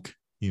funk,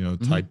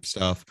 type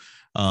stuff.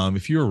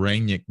 If you're a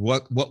Rangnick,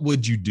 what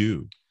would you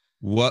do?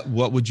 What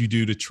would you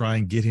do to try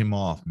and get him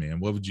off, man?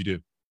 What would you do?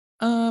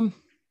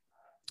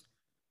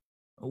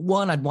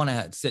 One, I'd want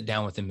to sit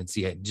down with him and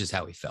see just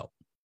how he felt.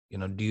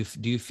 Do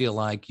you feel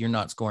like you're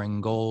not scoring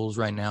goals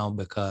right now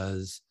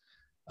because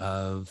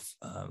of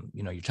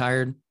you're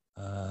tired,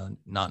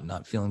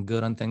 not feeling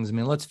good on things? I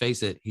mean, let's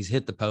face it, he's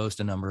hit the post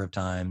a number of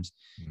times.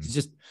 He's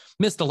just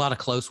missed a lot of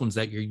close ones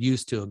that you're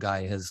used to a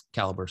guy his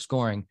caliber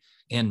scoring.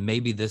 And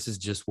maybe this is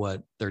just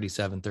what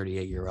 37,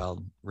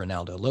 38-year-old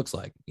Ronaldo looks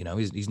like.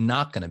 He's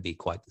not going to be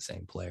quite the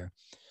same player.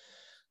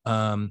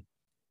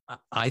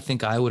 I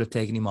think I would have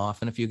taken him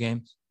off in a few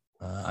games.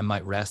 I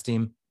might rest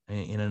him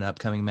in an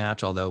upcoming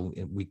match, although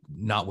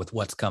not with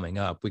what's coming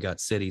up. We got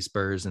City,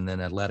 Spurs, and then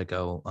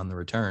Atletico on the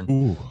return.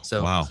 Ooh,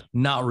 so wow.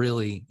 Not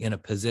really in a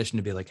position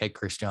to be like, hey,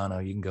 Cristiano,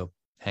 you can go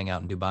hang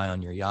out in Dubai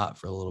on your yacht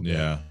for a little bit.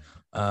 Yeah.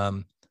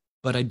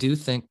 But I do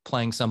think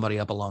playing somebody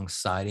up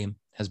alongside him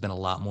has been a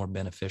lot more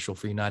beneficial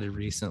for United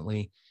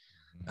recently.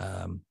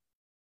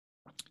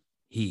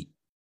 He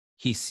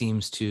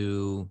seems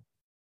to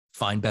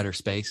find better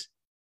space.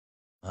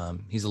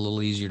 He's a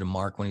little easier to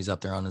mark when he's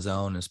up there on his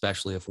own,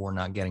 especially if we're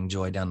not getting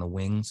joy down the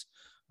wings.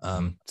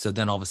 So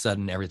then all of a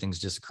sudden everything's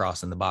just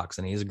across in the box,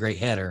 and he's a great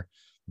header.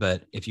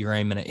 But if you're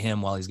aiming at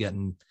him while he's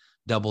getting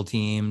double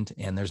teamed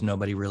and there's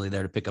nobody really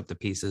there to pick up the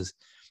pieces,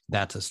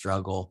 that's a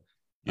struggle.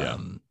 Yeah.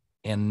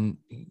 And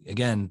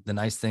again, the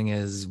nice thing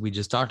is we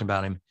just talked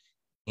about him.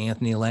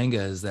 Anthony Elanga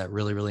is that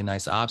really, really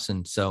nice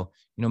option. So,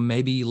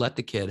 maybe you let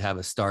the kid have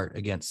a start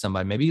against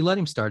somebody. Maybe you let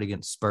him start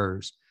against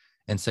Spurs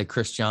and say,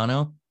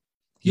 Cristiano,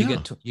 you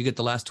get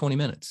the last 20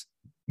 minutes.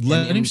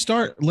 Let him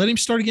start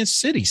against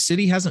City.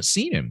 City hasn't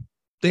seen him.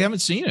 They haven't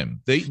seen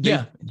him. They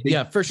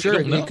for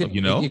sure.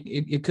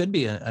 It could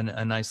be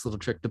a nice little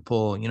trick to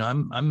pull.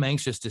 I'm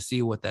anxious to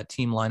see what that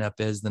team lineup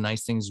is. The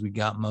nice thing is we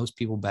got most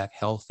people back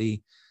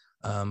healthy.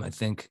 I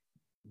think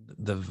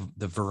the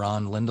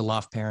Varane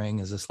Lindelof pairing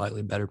is a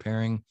slightly better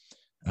pairing.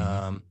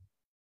 And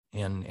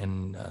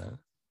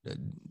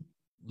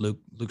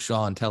Luke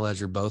Shaw and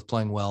Tellez are both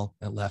playing well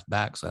at left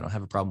back, so I don't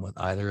have a problem with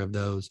either of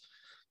those.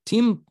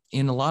 Team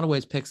in a lot of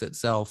ways picks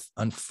itself.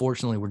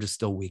 Unfortunately, we're just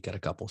still weak at a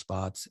couple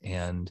spots,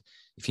 and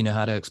if you know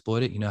how to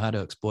exploit it, you know how to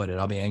exploit it.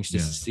 I'll be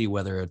anxious to see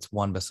whether it's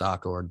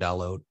Wan-Bissaka or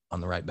Dalot on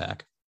the right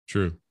back.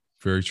 True,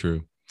 very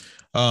true.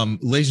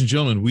 Ladies and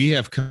gentlemen, we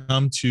have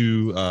come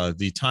to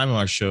the time of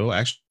our show.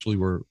 Actually,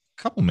 we're a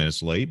couple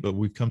minutes late, but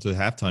we've come to the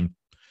halftime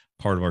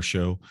part of our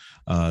show.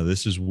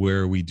 This is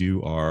where we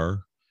do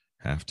our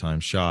halftime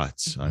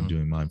shots. I'm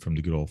doing mine from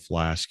the good old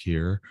flask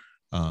here.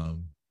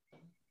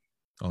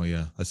 Oh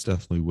yeah, that's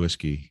definitely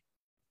whiskey.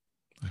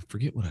 I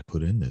forget what I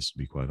put in this, to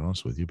be quite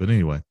honest with you. But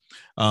anyway,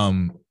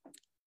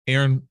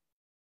 Aaron,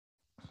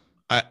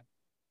 I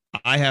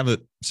have a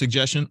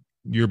suggestion.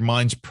 Your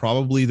mind's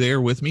probably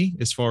there with me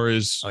as far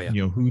as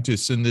who to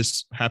send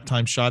this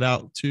halftime shot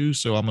out to.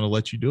 So I'm going to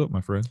let you do it, my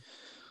friend.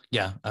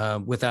 Yeah,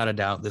 without a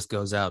doubt, this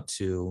goes out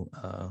to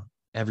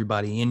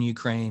everybody in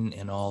Ukraine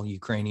and all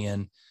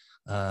Ukrainian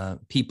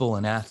people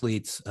and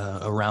athletes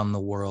around the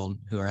world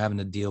who are having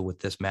to deal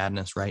with this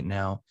madness right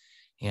now.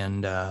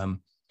 And,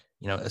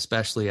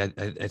 especially I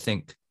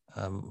think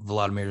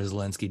Volodymyr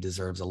Zelensky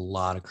deserves a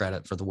lot of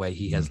credit for the way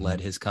he has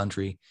led his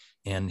country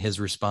and his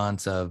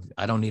response of,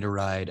 I don't need a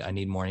ride, I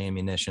need more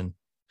ammunition.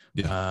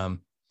 Yeah.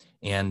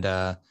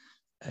 A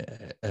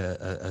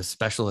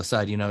special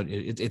aside,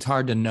 it's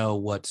hard to know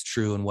what's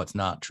true and what's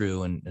not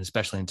true. And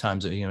especially in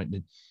times of,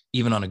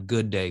 even on a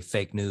good day,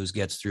 fake news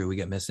gets through, we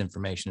get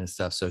misinformation and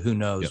stuff. So who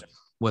knows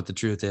what the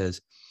truth is.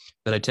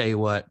 But I tell you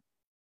what,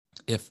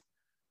 if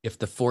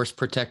the force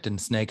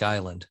protected Snake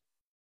Island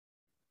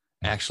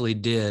actually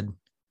did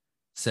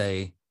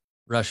say,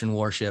 Russian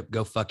warship,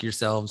 go fuck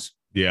yourselves.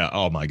 Yeah.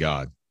 Oh my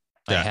God.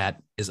 My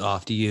hat is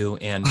off to you.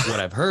 And what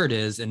I've heard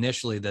is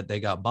initially that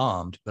they got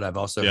bombed, but I've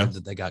also heard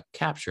that they got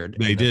captured.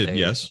 They did.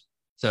 Yes.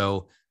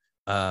 So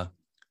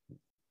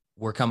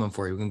we're coming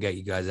for you. We can get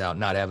you guys out.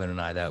 Not Evan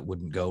and I, that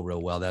wouldn't go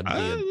real well.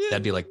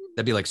 That'd be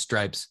like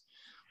Stripes.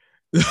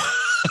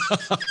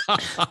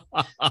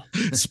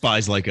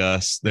 Spies like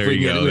us. There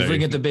you go. If we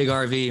get the big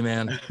RV,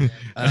 man.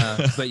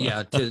 But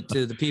yeah,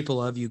 to the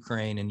people of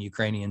Ukraine and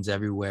Ukrainians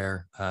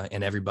everywhere,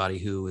 and everybody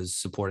who is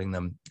supporting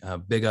them,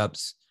 big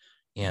ups.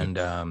 And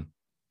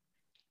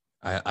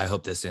I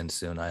hope this ends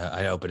soon.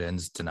 I hope it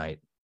ends tonight.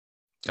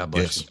 God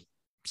bless you.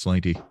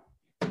 Slanty.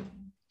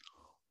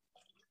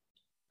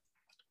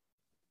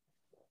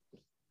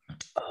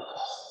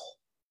 Oh.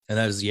 And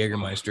that is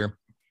Jägermeister.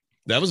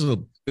 That was a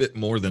bit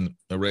more than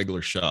a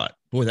regular shot.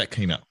 Boy, that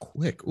came out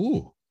quick.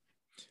 Ooh,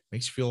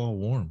 makes you feel all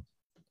warm.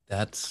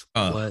 That's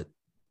what.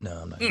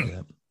 No, I'm not gonna do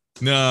that.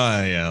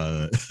 No,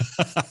 yeah.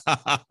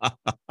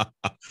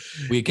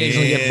 We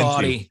occasionally get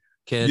body,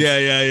 kids.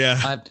 Yeah.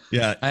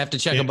 I have to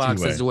check a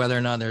box as to whether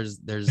or not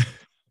there's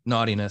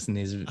naughtiness in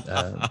these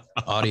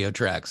audio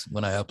tracks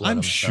when I upload.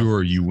 I'm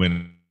sure you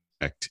went.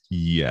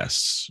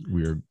 Yes,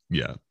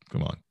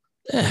 come on.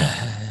 You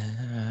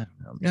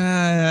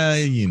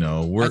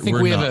know, I think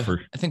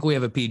we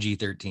have a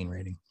PG-13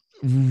 rating.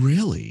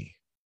 Really?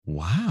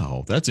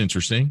 Wow, that's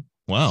interesting.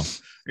 Wow.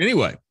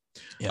 Anyway,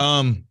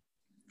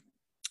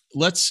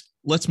 let's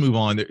move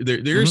on.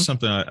 There's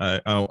something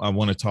I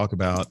want to talk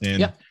about,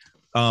 and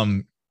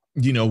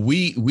you know,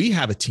 we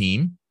have a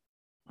team.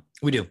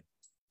 We do.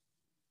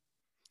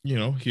 You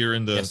know, here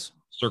in the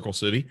Circle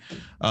City,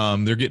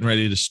 they're getting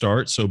ready to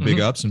start. So big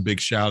ups and big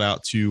shout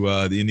out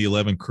to the Indy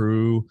 11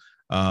 crew.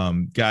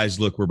 Guys,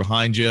 look, we're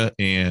behind you,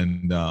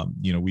 and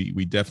you know,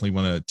 we definitely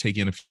want to take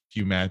in a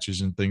few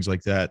matches and things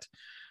like that.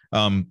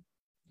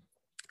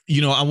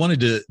 You know, I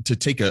wanted to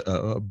take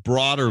a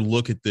broader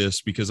look at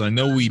this, because I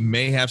know we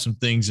may have some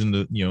things in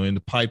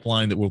the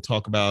pipeline that we'll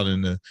talk about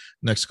in the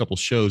next couple of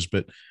shows.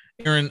 But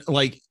Aaron,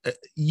 like,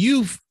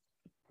 you've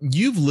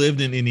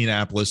lived in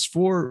Indianapolis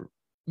for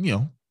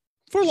a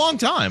long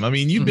time. I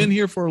mean, you've been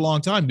here for a long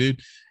time,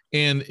 dude.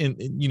 And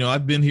you know,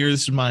 I've been here.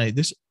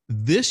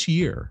 This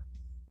year,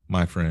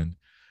 my friend,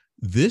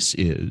 this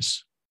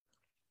is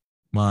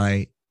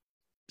my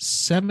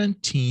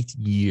 17th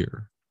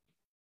year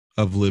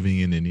of living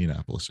in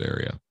Indianapolis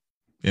area.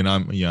 And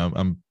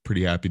I'm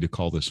pretty happy to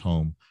call this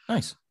home.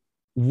 Nice.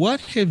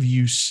 What have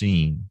you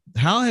seen?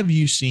 How have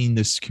you seen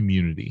this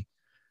community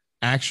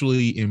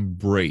actually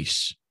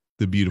embrace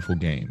the beautiful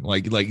game?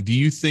 Like, do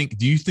you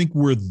think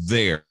we're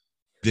there?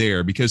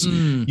 Because,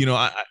 you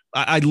know,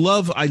 I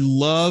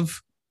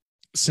love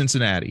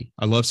Cincinnati.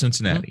 I love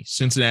Cincinnati.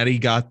 Cincinnati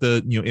got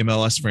the,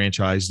 MLS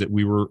franchise that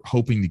we were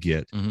hoping to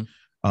get. You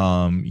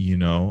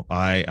know,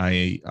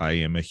 I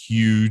am a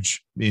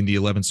huge Indy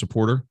 11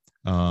 supporter.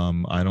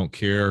 I don't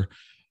care,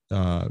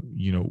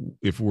 you know,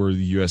 if we're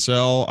the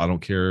USL. I don't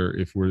care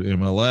if we're the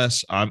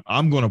MLS.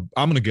 I'm gonna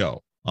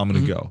go.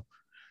 Go.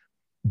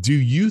 Do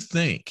you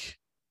think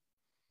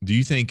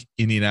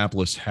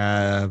Indianapolis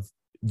that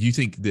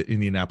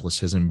Indianapolis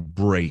has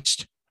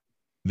embraced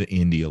the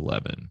Indy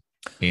 11?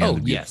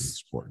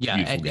 Yes.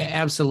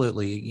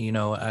 Absolutely. You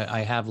know,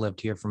 I have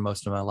lived here for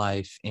most of my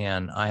life,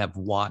 and I have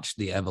watched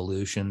the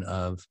evolution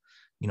of,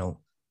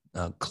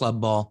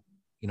 club ball,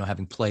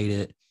 having played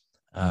it.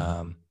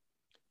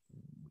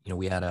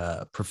 We had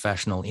a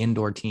professional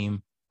indoor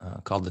team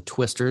called the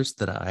Twisters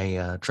that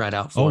I tried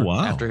out for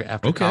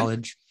after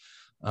college,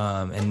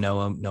 and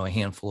know a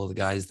handful of the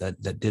guys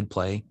that did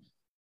play.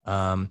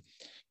 And,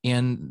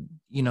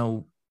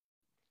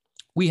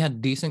 we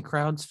had decent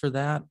crowds for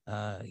that.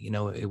 I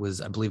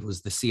believe it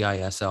was the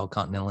CISL,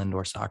 Continental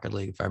Indoor Soccer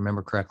League, if I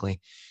remember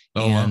correctly.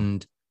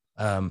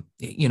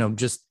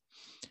 Just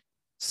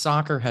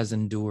soccer has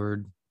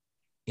endured,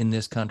 in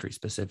this country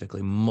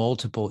specifically,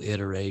 multiple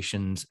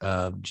iterations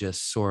of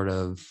just sort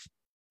of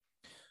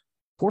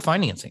poor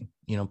financing,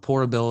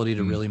 poor ability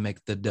to really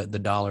make the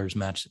dollars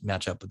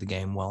match up with the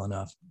game well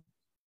enough.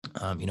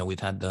 We've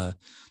had the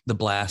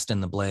Blast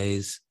and the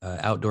Blaze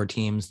outdoor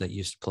teams that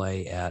used to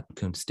play at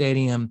Kuntz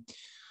Stadium,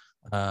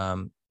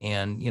 and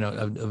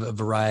a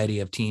variety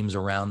of teams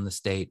around the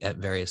state at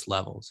various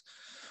levels.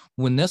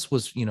 When this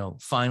was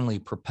finally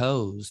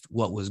proposed,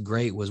 what was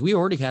great was we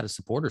already had a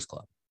supporters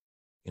club.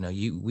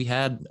 We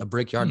had a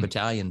Brickyard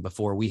Battalion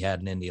before we had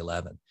an Indy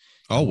 11.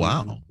 Oh,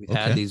 wow. We've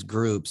had these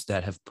groups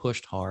that have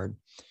pushed hard,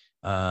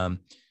 and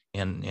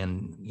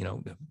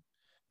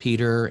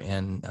Peter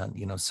and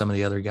some of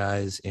the other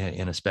guys,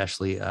 and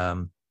especially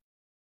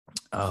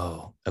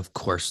of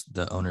course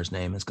the owner's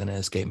name is going to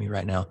escape me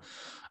right now,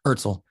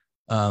 Ertzel,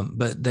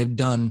 but they've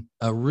done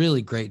a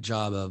really great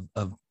job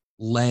of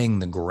laying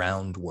the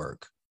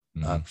groundwork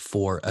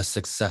for a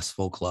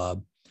successful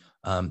club.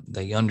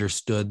 They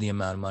understood the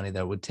amount of money that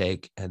it would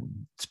take,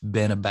 and it's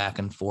been a back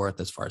and forth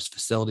as far as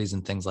facilities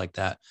and things like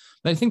that,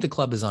 but I think the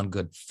club is on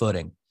good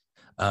footing.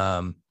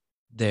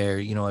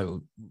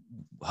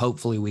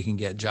 Hopefully we can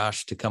get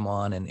Josh to come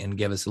on and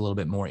give us a little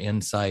bit more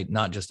insight,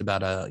 not just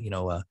about a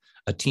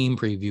team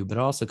preview, but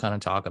also kind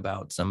of talk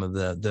about some of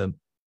the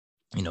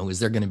is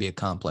there going to be a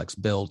complex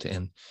built,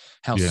 and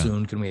how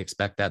soon can we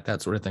expect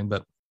that sort of thing.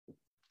 But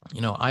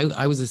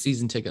I was a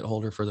season ticket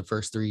holder for the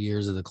first 3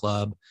 years of the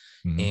club,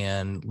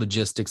 and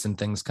logistics and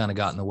things kind of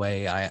got in the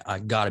way. I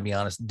got to be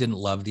honest, didn't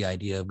love the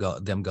idea of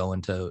them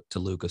going to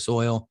Lucas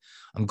Oil.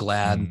 I'm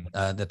glad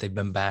that they've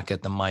been back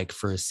at the mic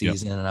for a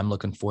season, and I'm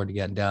looking forward to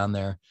getting down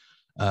there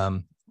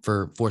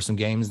for some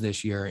games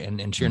this year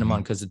and cheering them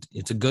on, because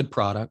it's a good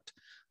product.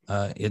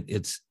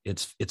 It's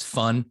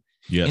fun.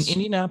 Yes. In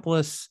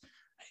Indianapolis,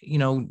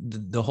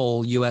 the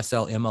whole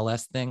USL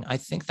MLS thing, I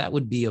think that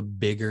would be a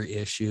bigger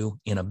issue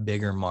in a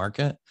bigger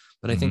market.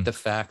 But I think the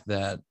fact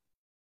that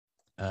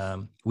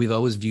we've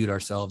always viewed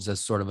ourselves as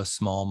sort of a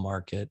small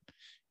market,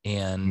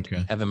 and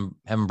Okay. have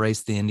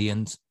embraced the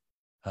Indians,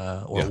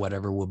 or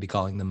whatever we'll be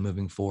calling them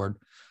moving forward.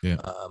 Yeah.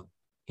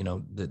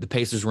 The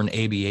Pacers were an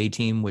ABA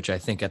team, which I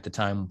think at the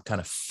time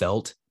kind of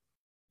felt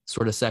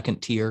sort of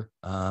second tier.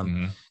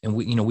 And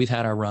we've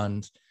had our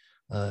runs.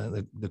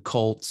 The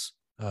Colts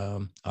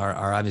are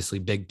obviously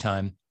big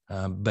time,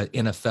 but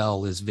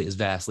NFL is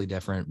vastly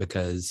different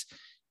because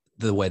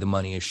the way the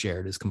money is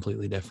shared is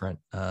completely different.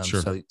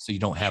 So you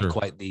don't have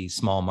quite the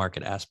small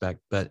market aspect.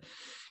 But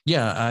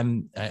yeah,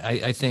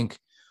 I think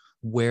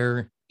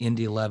where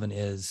Indy 11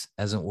 is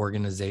as an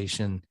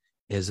organization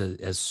is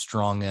as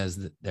strong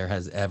as there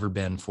has ever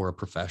been for a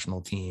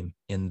professional team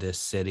in this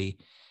city.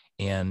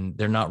 And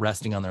they're not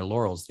resting on their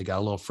laurels. They got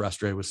a little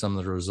frustrated with some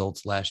of the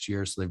results last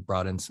year, so they've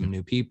brought in some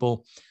new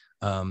people,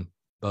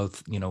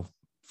 both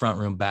front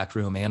room, back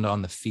room, and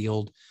on the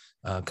field.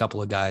 A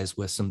couple of guys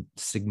with some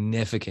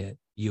significant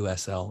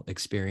USL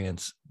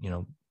experience,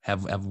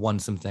 have won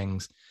some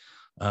things.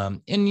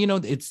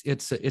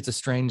 It's a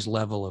strange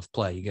level of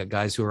play. You got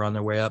guys who are on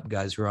their way up,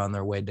 guys who are on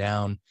their way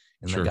down,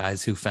 and the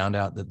guys who found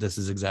out that this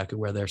is exactly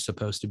where they're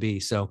supposed to be.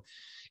 So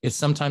it's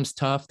sometimes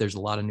tough. There's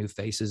a lot of new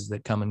faces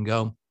that come and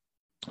go.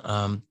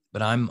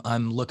 But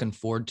I'm looking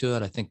forward to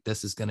it. I think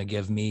this is going to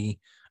give me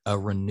a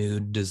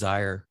renewed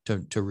desire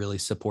to really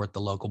support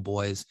the local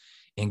boys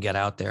and get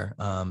out there.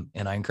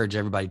 And I encourage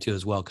everybody to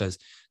as well, because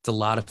it's a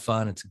lot of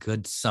fun. It's a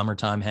good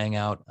summertime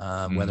hangout,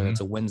 whether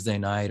it's a Wednesday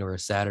night or a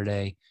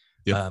Saturday.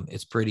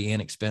 It's pretty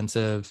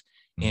inexpensive.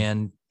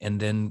 And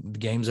then the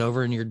game's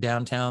over and you're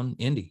downtown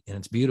Indy and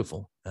it's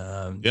beautiful.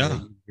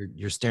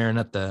 You're staring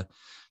at the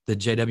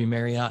JW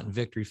Marriott and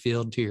Victory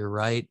Field to your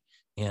right,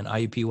 and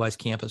IUPUI's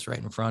campus right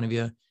in front of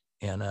you.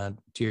 And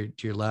to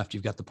your left,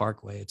 you've got the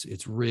Parkway.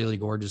 It's really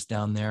gorgeous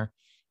down there.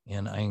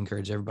 And I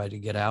encourage everybody to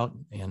get out,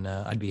 and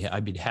I'd be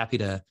happy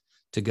to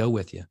go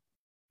with you.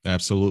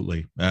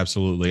 Absolutely.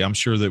 I'm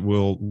sure that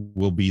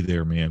we'll be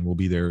there, man. We'll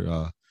be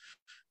there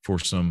for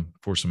some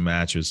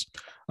matches.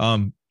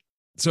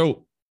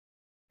 So,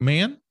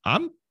 man,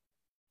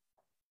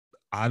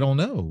 I don't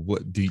know.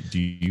 What do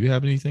you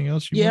have anything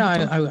else?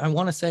 I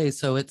want to say,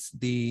 so it's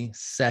the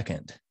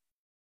 2nd.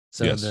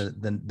 So yes.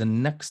 the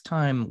next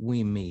time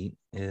we meet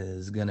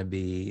is going to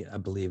be, I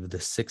believe, the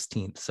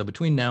 16th. So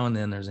between now and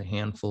then, there's a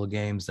handful of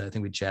games that I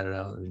think we chatted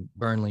out.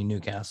 Burnley,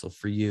 Newcastle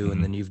for you,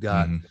 and then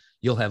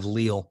you'll have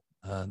Lille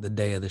the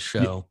day of the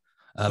show.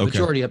 But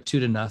you're already up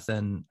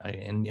 2-0,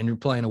 and you're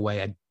playing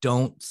away. I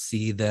don't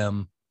see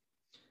them.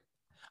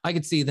 I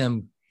could see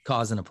them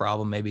causing a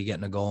problem, maybe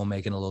getting a goal,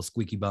 making a little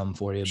squeaky bum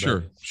for you.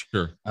 Sure.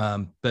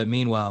 But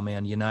meanwhile,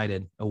 man,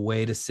 United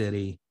away to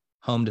City,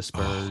 home to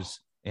Spurs.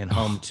 And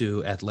home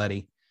to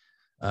Atleti.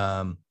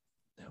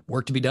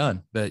 Work to be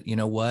done, but you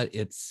know what?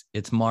 It's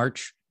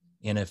March,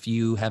 and if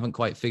you haven't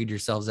quite figured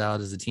yourselves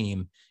out as a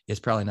team, it's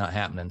probably not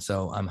happening.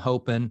 So I'm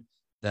hoping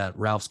that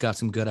Ralph's got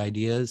some good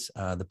ideas.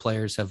 The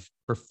players have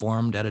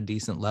performed at a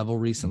decent level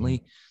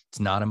recently. It's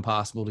not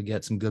impossible to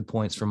get some good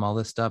points from all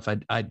this stuff.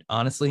 I'd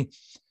honestly,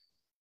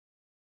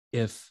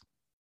 if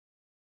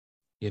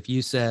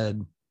you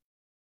said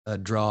a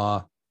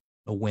draw,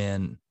 a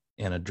win,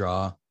 and a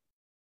draw.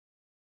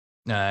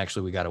 No,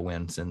 actually, we got to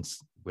win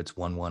since it's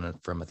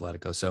 1-1 from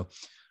Atletico. So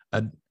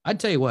I'd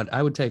tell you what,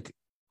 I'd take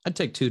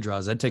 2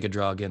 draws. I'd take a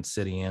draw against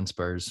City and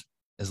Spurs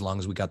as long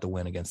as we got the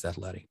win against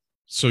Atleti.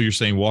 So you're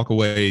saying walk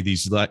away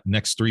these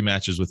next 3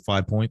 matches with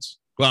 5 points?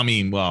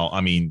 Well,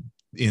 I mean,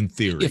 in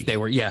theory. If they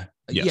were, yeah.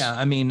 Yes. Yeah,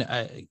 I mean,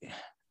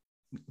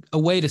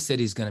 away to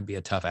City is going to be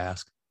a tough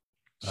ask.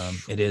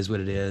 It is what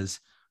it is.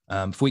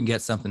 If we can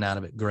get something out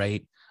of it,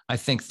 great. I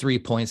think 3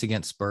 points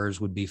against Spurs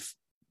would be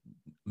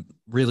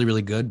really,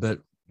 really good,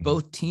 but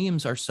both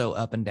teams are so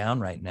up and down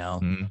right now,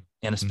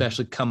 and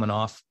especially coming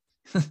off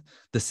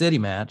the City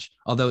match,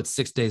 although it's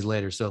 6 days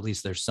later, so at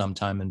least there's some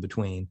time in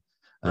between.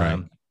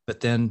 Right. But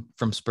then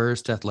from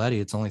Spurs to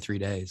Atleti, it's only 3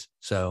 days,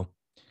 so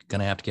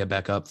gonna have to get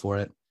back up for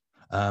it.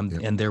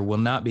 And there will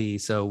not be.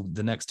 So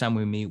the next time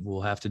we meet, we'll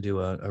have to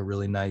do a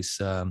really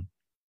nice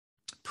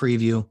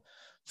preview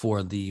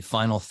for the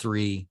final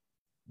 3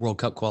 World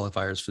Cup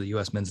qualifiers for the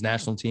U.S. men's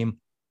national team.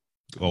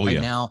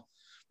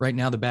 Right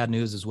now, the bad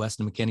news is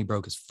Weston McKennie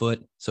broke his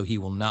foot, so he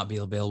will not be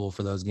available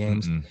for those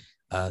games.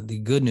 The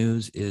good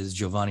news is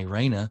Giovanni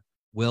Reyna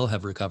will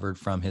have recovered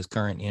from his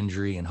current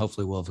injury, and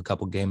hopefully will have a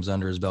couple games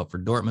under his belt for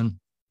Dortmund.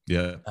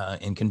 Yeah,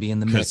 and can be in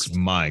the mix.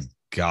 My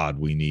God,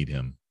 we need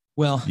him.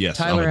 Well, yes,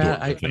 Tyler,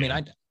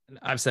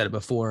 I've said it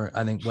before.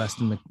 I think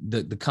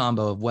the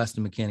combo of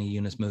Weston McKennie,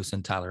 Yunus Musa,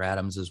 and Tyler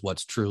Adams is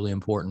what's truly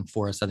important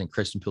for us. I think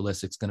Christian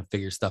Pulisic's going to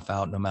figure stuff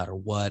out no matter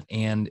what.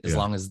 And as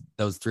long as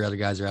those 3 other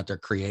guys are out there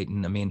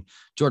creating, I mean,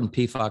 Jordan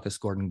Pifak has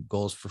scored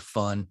goals for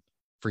fun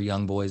for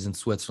young boys in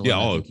Switzerland. Yeah,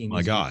 oh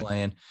my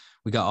God.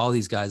 We got all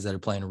these guys that are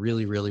playing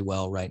really, really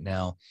well right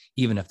now.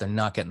 Even if they're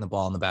not getting the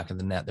ball in the back of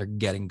the net, they're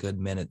getting good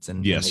minutes,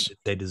 and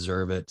they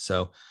deserve it.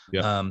 So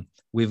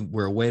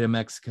we're away to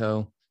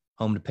Mexico,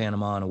 home to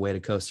Panama, and away to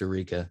Costa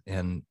Rica.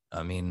 And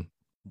I mean,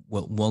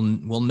 we'll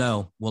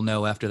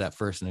know after that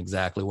first and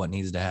exactly what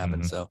needs to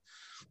happen. So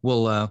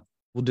we'll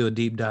we'll do a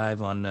deep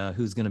dive on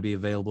who's going to be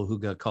available, who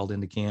got called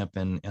into camp,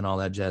 and all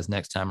that jazz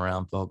next time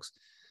around, folks.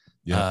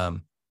 Yeah.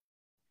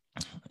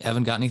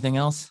 Evan, got anything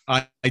else?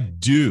 I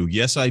do.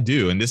 Yes, I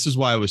do. And this is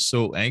why I was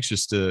so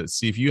anxious to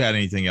see if you had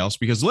anything else,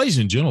 because, ladies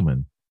and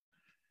gentlemen,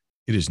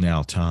 it is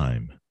now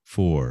time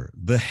for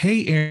the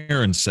Hey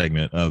Aaron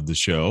segment of the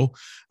show.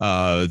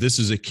 This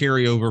is a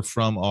carryover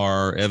from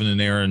our Evan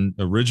and Aaron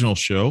original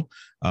show.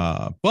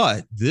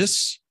 But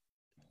this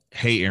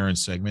Hey Aaron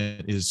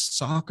segment is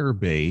soccer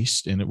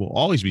based, and it will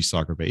always be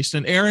soccer based.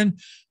 And Aaron,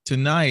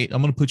 tonight,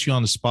 I'm going to put you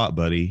on the spot,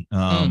 buddy.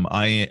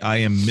 I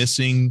am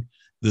missing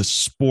the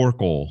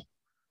Sporkle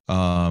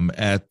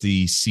at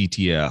the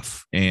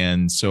CTF.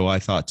 And so I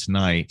thought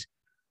tonight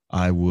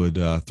I would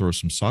throw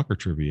some soccer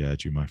trivia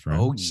at you, my friend.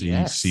 Oh,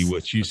 yes. See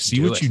what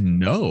you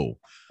know.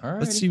 All right.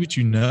 Let's see what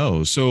you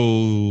know. So,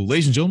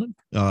 ladies and gentlemen,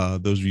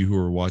 those of you who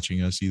are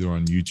watching us either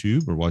on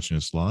YouTube or watching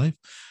us live,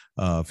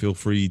 feel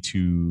free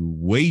to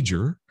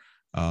wager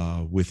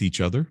with each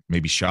other,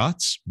 maybe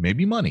shots,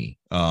 maybe money.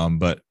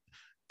 But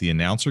the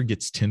announcer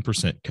gets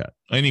 10% cut.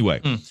 Anyway,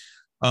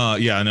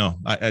 yeah, I know.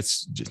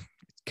 That's just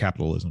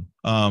capitalism.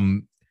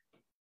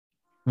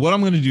 What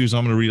I'm going to do is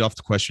I'm going to read off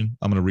the question.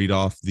 I'm going to read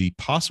off the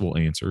possible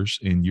answers,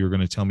 and you're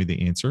going to tell me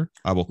the answer.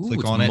 I will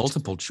click on it.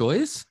 Multiple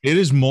choice? It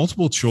is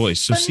multiple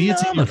choice. So see,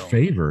 it's in your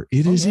favor.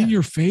 It is in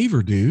your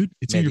favor, dude.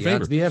 It's in your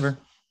favor. Be ever.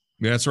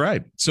 That's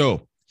right.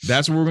 So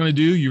that's what we're going to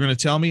do. You're going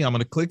to tell me. I'm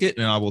going to click it,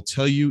 and I will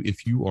tell you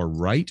if you are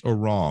right or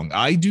wrong.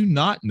 I do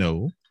not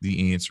know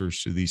the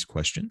answers to these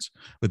questions,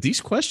 but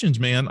these questions,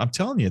 man, I'm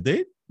telling you,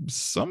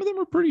 some of them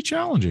are pretty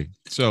challenging.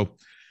 So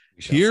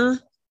here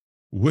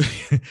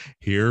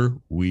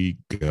we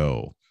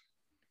go.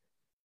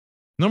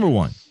 Number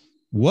one,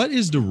 what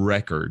is the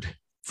record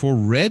for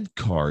red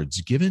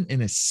cards given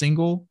in a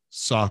single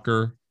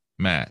soccer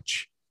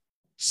match?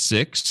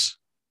 6,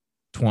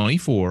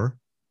 24,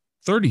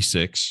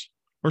 36,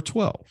 or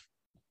 12?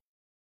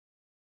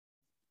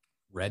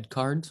 Red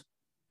cards?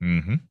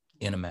 Mm-hmm.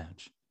 In a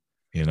match.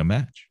 In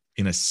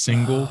a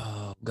single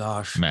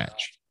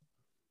match.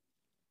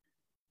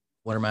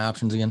 What are my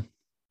options again?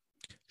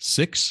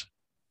 6,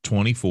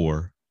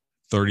 24,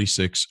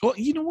 36. Oh,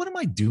 you know, what am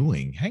I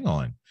doing? Hang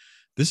on.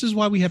 This is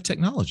why we have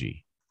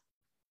technology.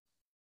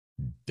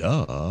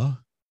 Duh.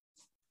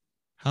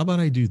 How about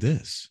I do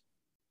this?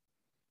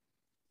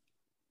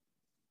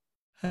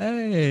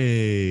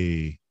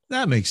 Hey,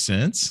 that makes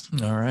sense.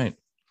 All right.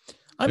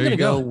 I'm going to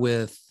go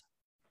with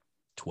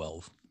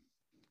 12.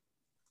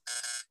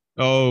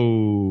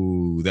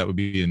 Oh, that would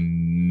be a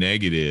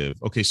negative.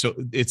 Okay, so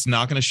it's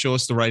not going to show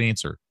us the right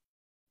answer.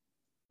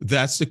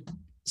 That's the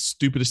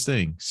stupidest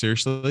thing.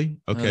 Seriously?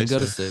 Okay. Go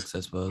to 6, I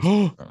suppose.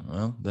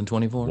 Well, then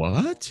 24.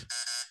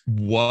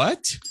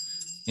 What?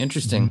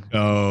 Interesting.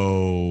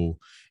 Oh,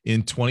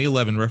 in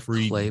 2011,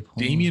 referee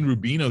Damian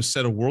Rubino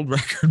set a world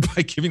record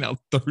by giving out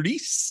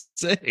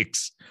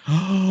 36.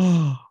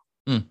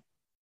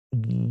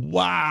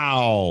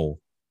 Wow.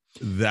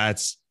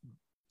 That's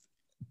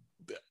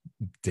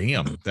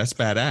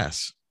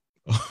badass.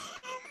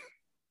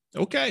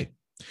 Okay.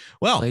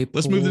 Well,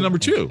 let's move to number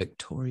 2.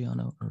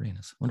 Victoriano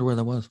Arenas. Wonder where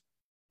that was.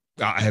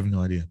 I have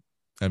no idea.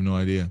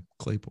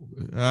 Claypool.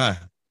 I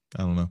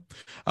don't know.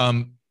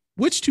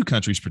 Which 2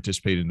 countries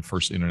participated in the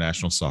first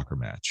international soccer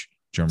match?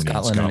 Germany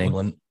Scotland and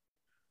England.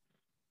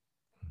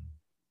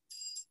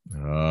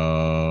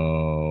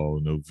 Oh,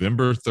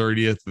 November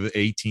 30th,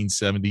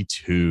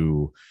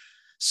 1872.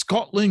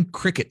 Scotland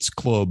Cricket's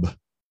Club.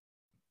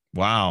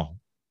 Wow.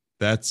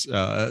 That's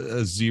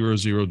a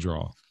 0-0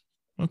 draw.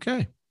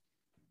 Okay.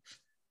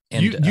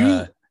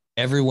 And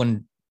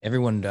everyone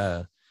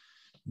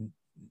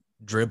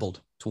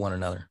dribbled to one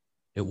another.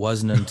 It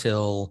wasn't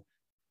until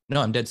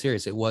no, I'm dead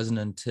serious. It wasn't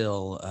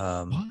until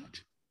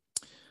what?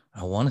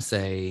 I want to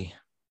say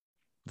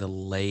the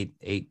late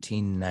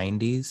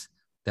 1890s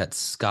that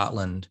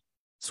Scotland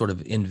sort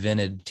of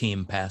invented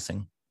team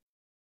passing.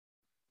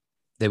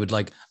 They would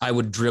I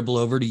would dribble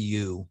over to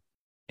you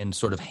and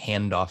sort of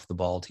hand off the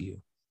ball to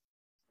you.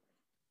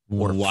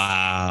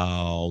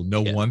 Wow.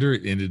 No wonder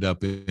it ended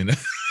up in a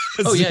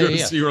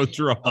 0-0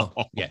 draw.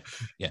 Oh, yeah.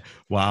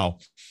 Wow.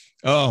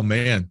 Oh,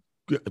 man.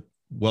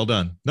 Well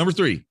done. Number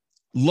 3,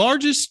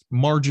 largest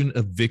margin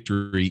of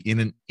victory in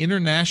an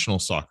international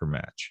soccer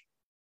match.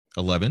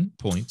 11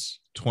 points,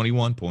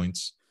 21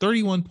 points,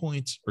 31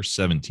 points, or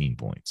 17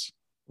 points.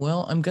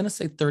 Well, I'm going to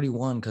say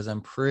 31 because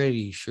I'm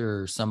pretty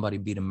sure somebody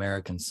beat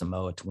American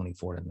Samoa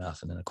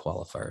 24-0 in a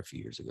qualifier a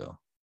few years ago.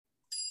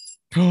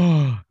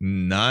 Oh,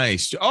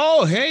 nice.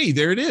 Oh, hey,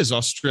 there it is.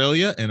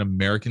 Australia and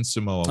American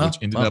Samoa, which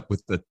ended up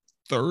with the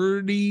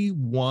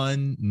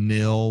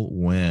 31-0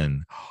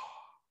 win.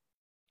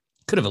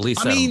 Could have at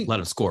least let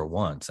them score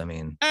once. I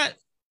mean,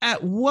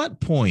 at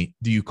what point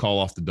do you call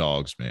off the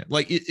dogs, man?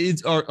 Like,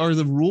 are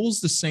the rules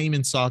the same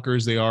in soccer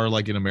as they are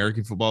like in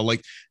American football?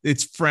 Like,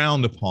 it's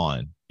frowned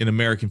upon in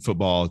American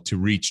football to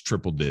reach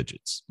triple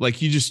digits.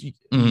 Like, you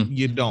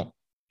don't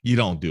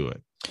do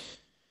it.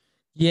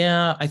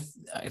 Yeah, I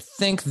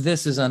think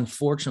this is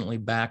unfortunately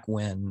back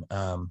when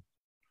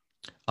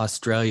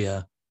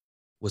Australia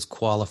was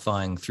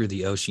qualifying through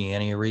the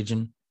Oceania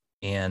region,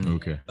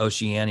 and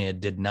Oceania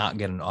did not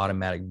get an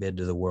automatic bid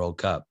to the World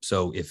Cup.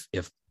 So if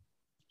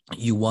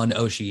you won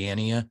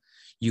Oceania,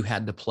 you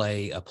had to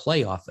play a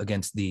playoff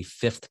against the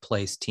 5th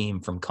place team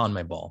from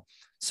CONMEBOL.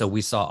 So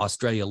we saw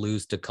Australia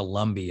lose to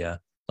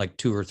Colombia like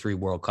 2 or 3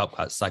 World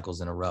Cup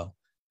cycles in a row.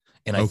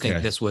 And I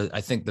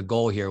think the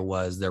goal here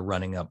was they're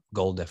running up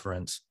goal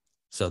difference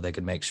so they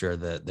could make sure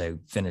that they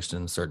finished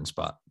in a certain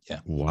spot. Yeah.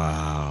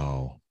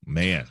 Wow,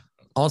 man.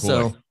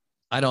 Also, boy.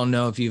 I don't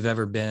know if you've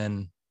ever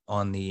been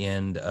on the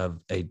end of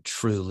a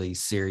truly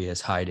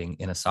serious hiding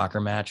in a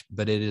soccer match,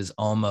 but it is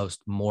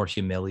almost more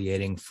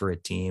humiliating for a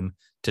team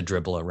to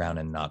dribble around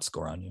and not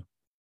score on you.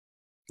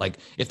 Like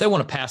if they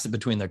want to pass it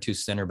between their 2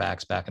 center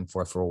backs back and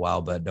forth for a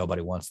while, but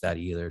nobody wants that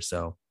either.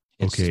 So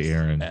okay,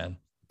 Aaron,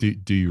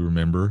 do you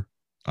remember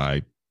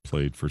I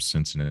played for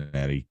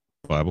Cincinnati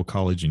Bible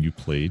College and you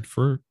played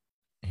for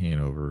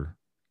Hanover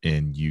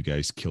and you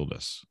guys killed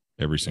us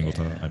every single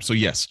time? So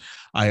yes,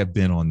 I have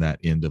been on that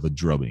end of a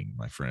drubbing,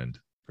 my friend.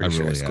 Pretty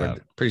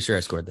sure I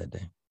scored that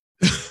day.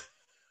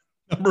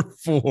 Number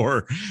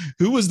 4,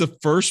 who was the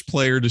first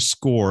player to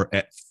score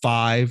at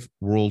 5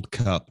 World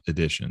Cup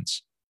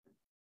editions?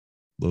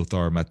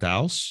 Lothar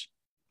Matthäus?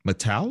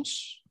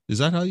 Is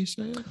that how you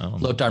say it?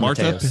 Lothar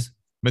Matthäus.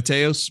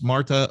 Matthäus,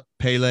 Marta,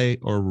 Pele,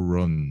 or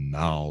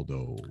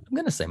Ronaldo? I'm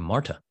going to say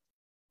Marta.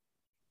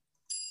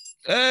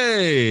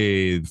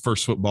 Hey, the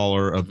first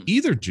footballer of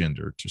either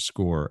gender to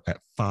score at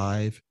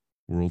 5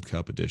 World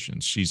Cup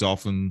editions. She's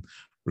often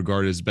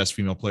regarded as the best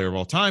female player of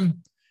all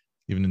time,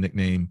 given the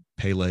nickname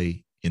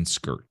Pele in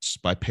skirts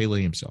by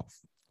Pele himself.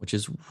 Which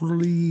is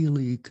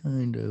really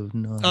kind of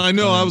not. I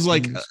know. I was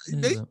like,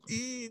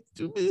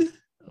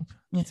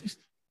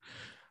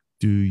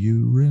 do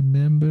you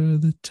remember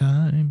the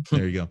time?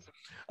 There you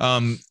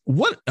go.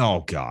 What?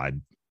 Oh,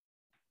 God.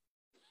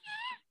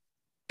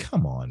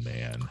 Come on,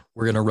 man.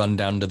 We're going to run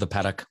down to the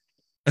paddock.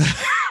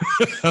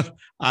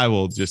 I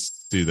will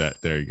just do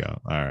that. There you go.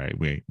 All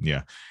right.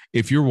 Yeah.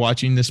 If you're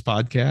watching this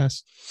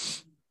podcast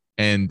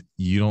and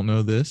you don't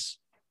know this,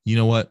 you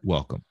know what?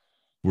 Welcome.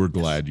 We're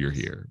glad you're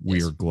here.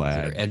 We are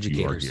glad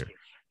you are here.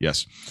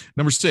 Yes.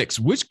 Number 6,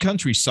 which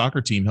country's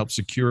soccer team helped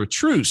secure a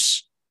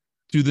truce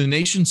to the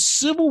nation's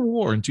civil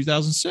war in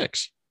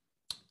 2006?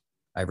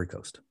 Ivory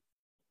Coast.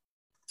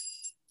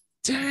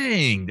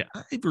 Dang, the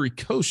Ivory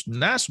Coast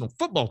national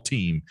football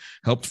team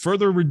helped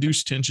further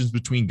reduce tensions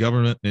between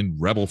government and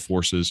rebel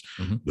forces,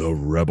 the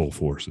rebel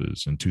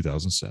forces, in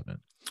 2007.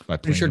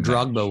 I'm sure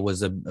Drogba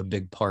was a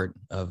big part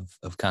of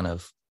kind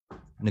of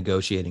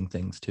negotiating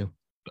things too.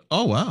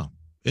 Oh, wow.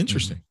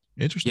 Interesting.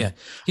 Interesting. Yeah.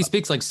 He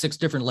speaks like 6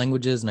 different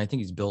languages, and I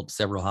think he's built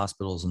several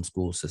hospitals and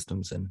school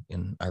systems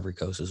in Ivory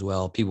Coast as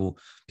well. People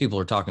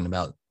are talking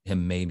about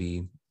him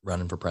maybe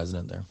running for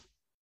president there.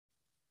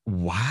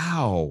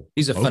 Wow.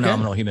 He's a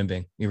phenomenal human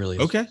being. He really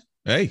is. Okay.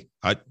 Hey,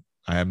 I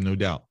have no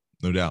doubt.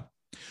 No doubt.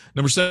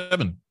 Number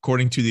 7,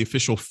 according to the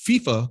official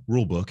FIFA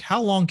rulebook,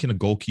 how long can a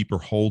goalkeeper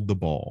hold the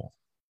ball?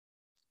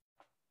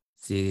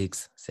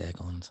 6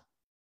 seconds.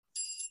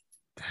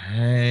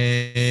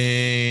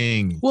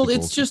 Dang. Well,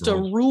 it's just a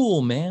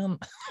rule, man.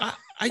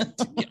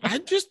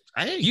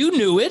 You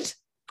knew it.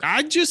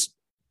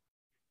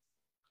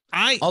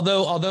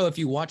 Although if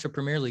you watch a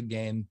Premier League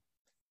game,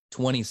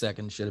 20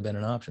 seconds should have been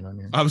an option on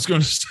here. I was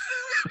going to.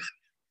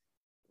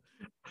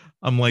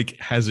 I'm like,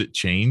 has it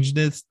changed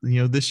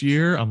this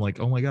year? I'm like,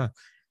 oh my God.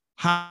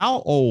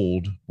 How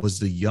old was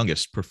the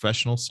youngest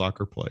professional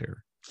soccer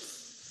player?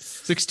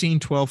 16,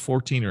 12,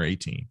 14, or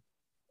 18?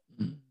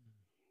 I'm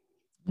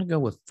going to go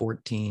with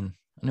 14.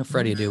 I know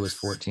Freddie Adu was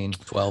 14,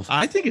 12.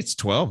 I think it's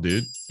 12,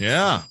 dude.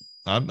 Yeah.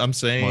 I'm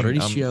saying.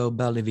 Mauricio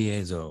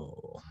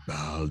Valdivieso.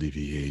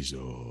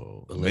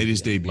 Made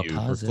his debut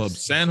for Club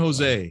San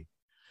Jose,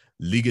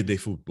 Liga de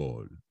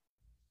Fútbol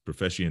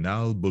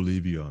Profesional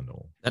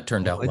Boliviano. That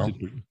turned out well.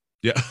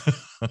 Yeah.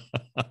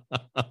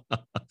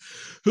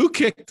 Who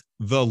kicked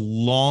the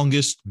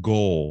longest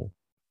goal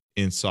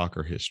in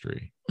soccer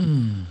history?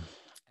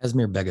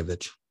 Asmir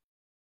Begovic.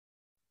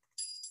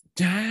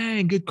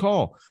 Dang, good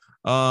call.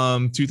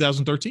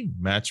 2013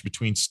 match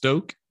between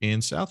Stoke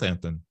and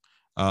Southampton.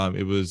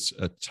 It was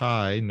a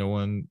tie. No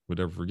one would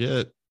ever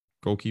forget.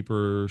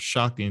 Goalkeeper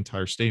shocked the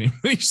entire stadium.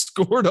 He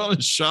scored on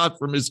a shot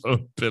from his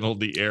own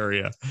penalty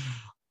area.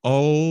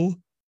 Oh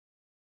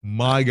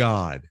my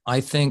God. I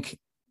think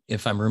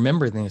if I'm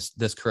remembering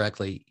this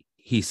correctly,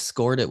 he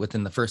scored it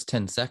within the first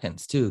 10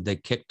 seconds too. They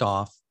kicked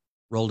off,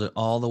 rolled it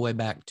all the way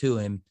back to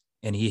him,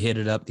 and he hit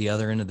it up the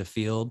other end of the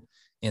field.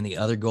 And the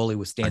other goalie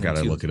was standing. I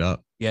gotta look it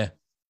up. Yeah.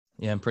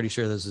 I'm pretty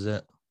sure this is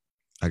it.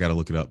 I gotta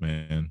look it up,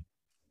 man.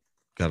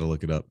 Gotta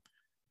look it up.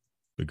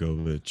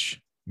 Begovic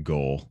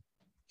goal.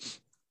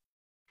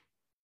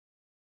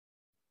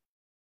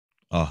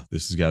 Oh,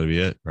 this has got to be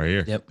it right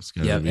here. Yep.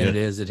 Yeah, and it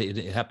is. It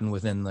happened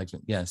within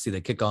see,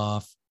 they kick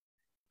off.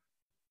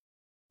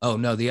 Oh,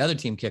 no, the other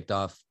team kicked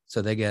off,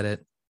 so they get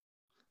it.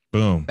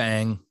 Boom.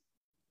 Bang.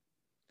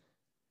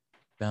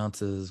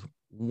 Bounces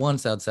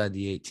once outside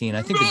the 18.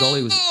 I think the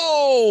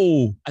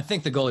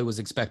goalie was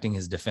expecting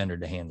his defender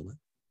to handle it.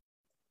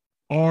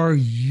 Are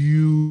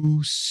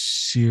you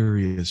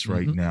serious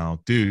right Mm-hmm. now?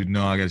 Dude,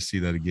 no, I got to see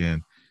that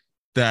again.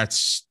 That's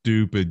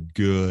stupid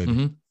good.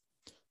 Mm-hmm.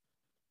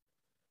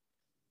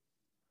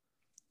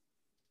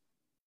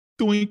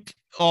 Doink.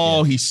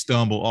 Oh, Yeah. he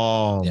stumbled.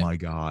 Oh, Yeah. my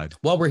God.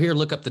 While we're here,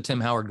 look up the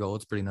Tim Howard goal.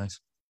 It's pretty nice.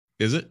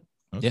 Is it?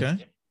 Okay.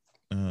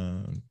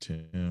 Yeah.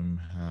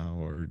 Tim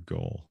Howard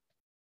goal.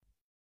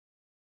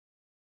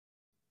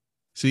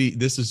 See,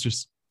 this is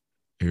just,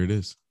 here it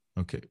is.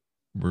 Okay.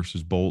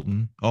 Versus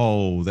Bolton.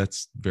 Oh,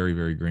 that's very,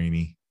 very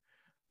grainy.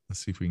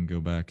 Let's see if we can go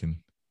back and.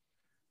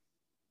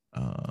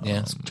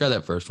 Yeah. Try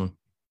that first one.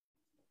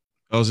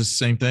 Oh, is this the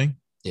same thing?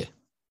 Yeah.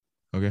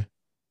 Okay.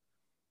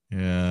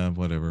 Yeah,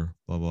 whatever.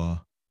 Blah, blah.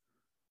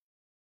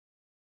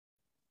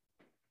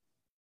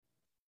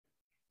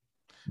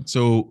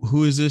 So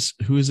who is this?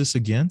 Who is this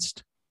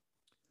against?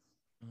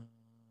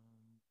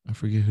 I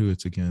forget who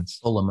it's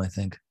against. Fulham, I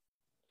think.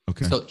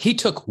 Okay. So he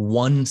took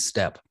one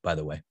step, by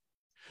the way.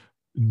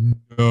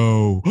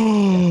 No.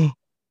 Yeah.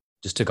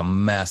 Just took a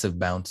massive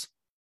bounce.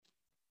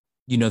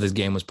 You know, this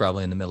game was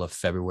probably in the middle of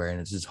February, and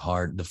it's just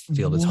hard. The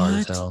field is hard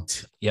as hell.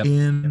 Yep.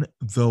 In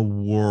the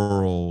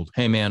world.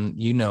 Hey, man,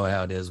 you know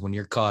how it is. When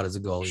you're caught as a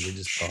goalie, you're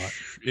just caught.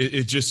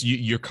 It just,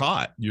 you're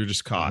caught. You're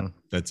just caught. Mm-hmm.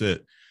 That's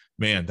it.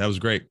 Man, that was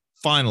great.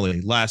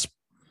 Finally, last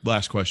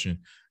question.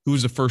 Who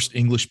was the first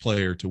English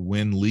player to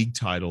win league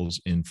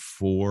titles in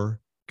 4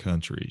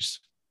 countries?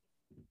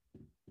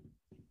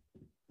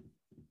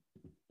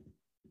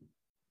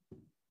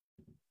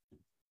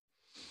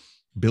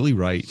 Billy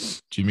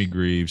Wright, Jimmy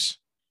Greaves,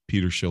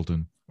 Peter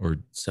Shilton, or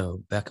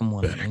so Beckham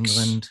won in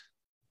England,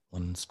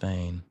 won in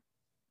Spain.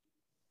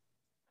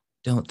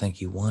 Don't think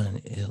he won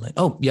in Italy.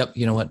 Oh, yep.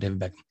 You know what? David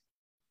Beckham.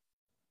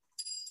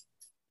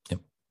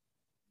 Yep.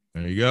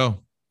 There you go.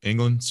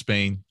 England,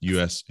 Spain,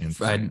 U.S., and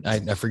France.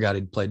 I forgot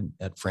he'd played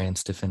at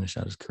France to finish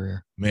out his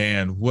career.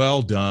 Man,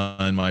 well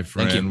done, my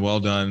friend. Well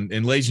done.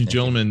 And ladies and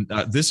gentlemen,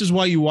 this is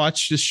why you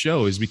watch this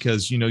show, is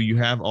because, you know, you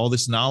have all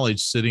this knowledge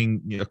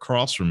sitting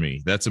across from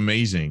me. That's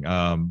amazing.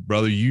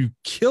 Brother, you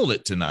killed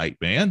it tonight,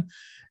 man.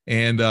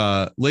 And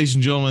ladies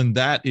and gentlemen,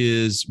 that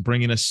is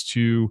bringing us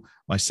to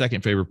my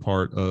second favorite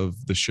part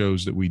of the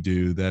shows that we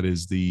do. That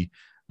is the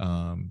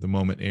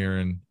moment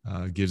Aaron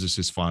gives us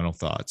his final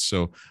thoughts.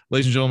 So,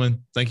 ladies and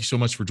gentlemen, thank you so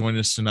much for joining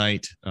us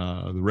tonight.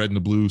 The Red and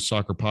the Blue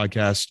Soccer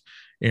Podcast.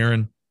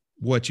 Aaron,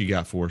 what you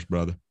got for us,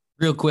 brother?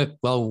 Real quick,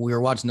 while we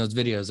were watching those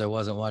videos, I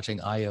wasn't watching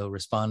Ayo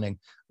responding.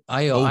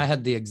 Ayo, I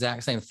had the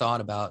exact same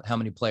thought about how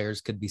many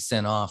players could be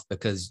sent off,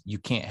 because you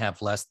can't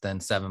have less than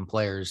 7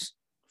 players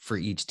for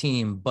each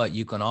team, but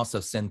you can also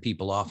send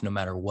people off no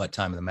matter what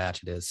time of the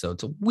match it is. So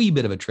it's a wee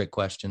bit of a trick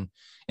question.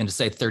 And to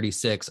say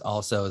 36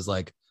 also is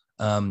like,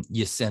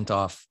 you sent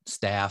off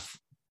staff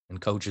and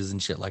coaches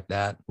and shit like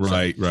that.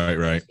 Right.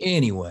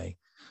 Anyway,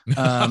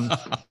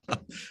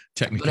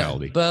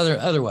 technicality. But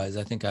otherwise,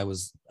 I think I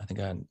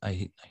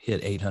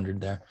hit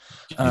 800 there.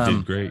 You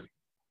did great.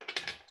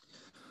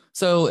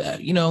 So,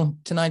 you know,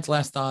 tonight's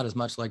last thought is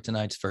much like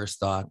tonight's first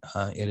thought.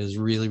 It is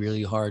really,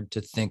 really hard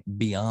to think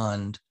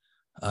beyond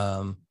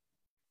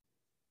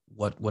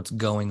what's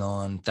going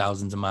on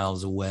thousands of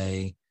miles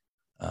away.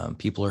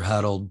 People are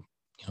huddled.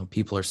 You know,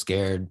 people are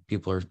scared.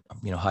 People are,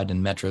 you know, hiding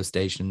in metro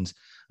stations.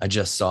 I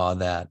just saw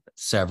that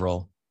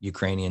several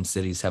Ukrainian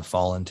cities have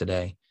fallen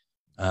today,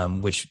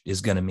 which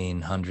is going to mean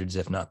hundreds,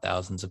 if not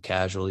thousands, of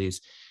casualties.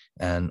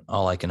 And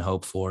all I can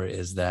hope for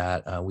is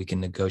that we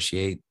can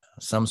negotiate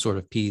some sort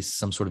of peace,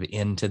 some sort of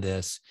end to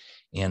this,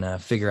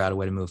 and figure out a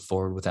way to move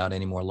forward without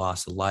any more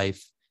loss of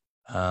life.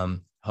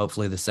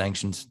 Hopefully the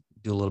sanctions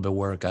do a little bit of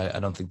work.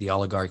 I don't think the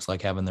oligarchs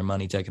like having their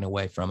money taken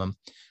away from them.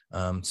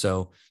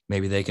 So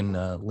maybe they can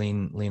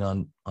lean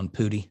on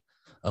Putin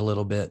a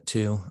little bit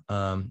too,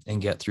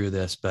 and get through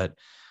this. But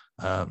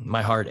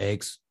my heart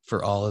aches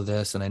for all of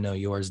this, and I know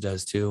yours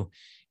does too.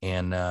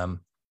 And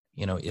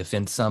you know, if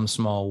in some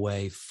small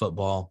way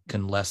football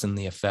can lessen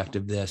the effect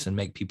of this and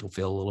make people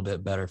feel a little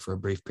bit better for a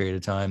brief period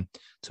of time,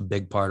 it's a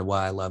big part of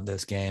why I love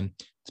this game.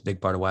 It's a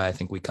big part of why I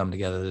think we come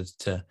together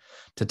to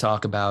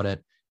talk about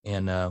it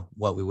and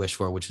what we wish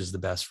for, which is the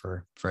best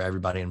for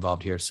everybody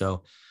involved here.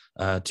 So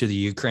to the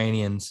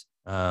Ukrainians,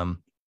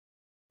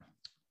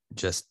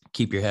 just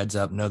keep your heads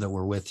up, know that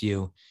we're with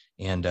you,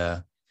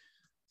 and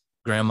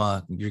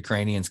grandma,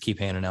 Ukrainians, keep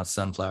handing out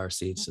sunflower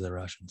seeds to the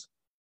Russians.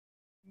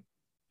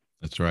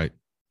 That's right.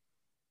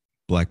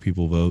 Black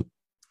people vote.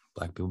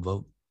 Black people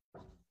vote.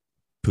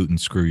 Putin,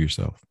 screw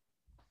yourself.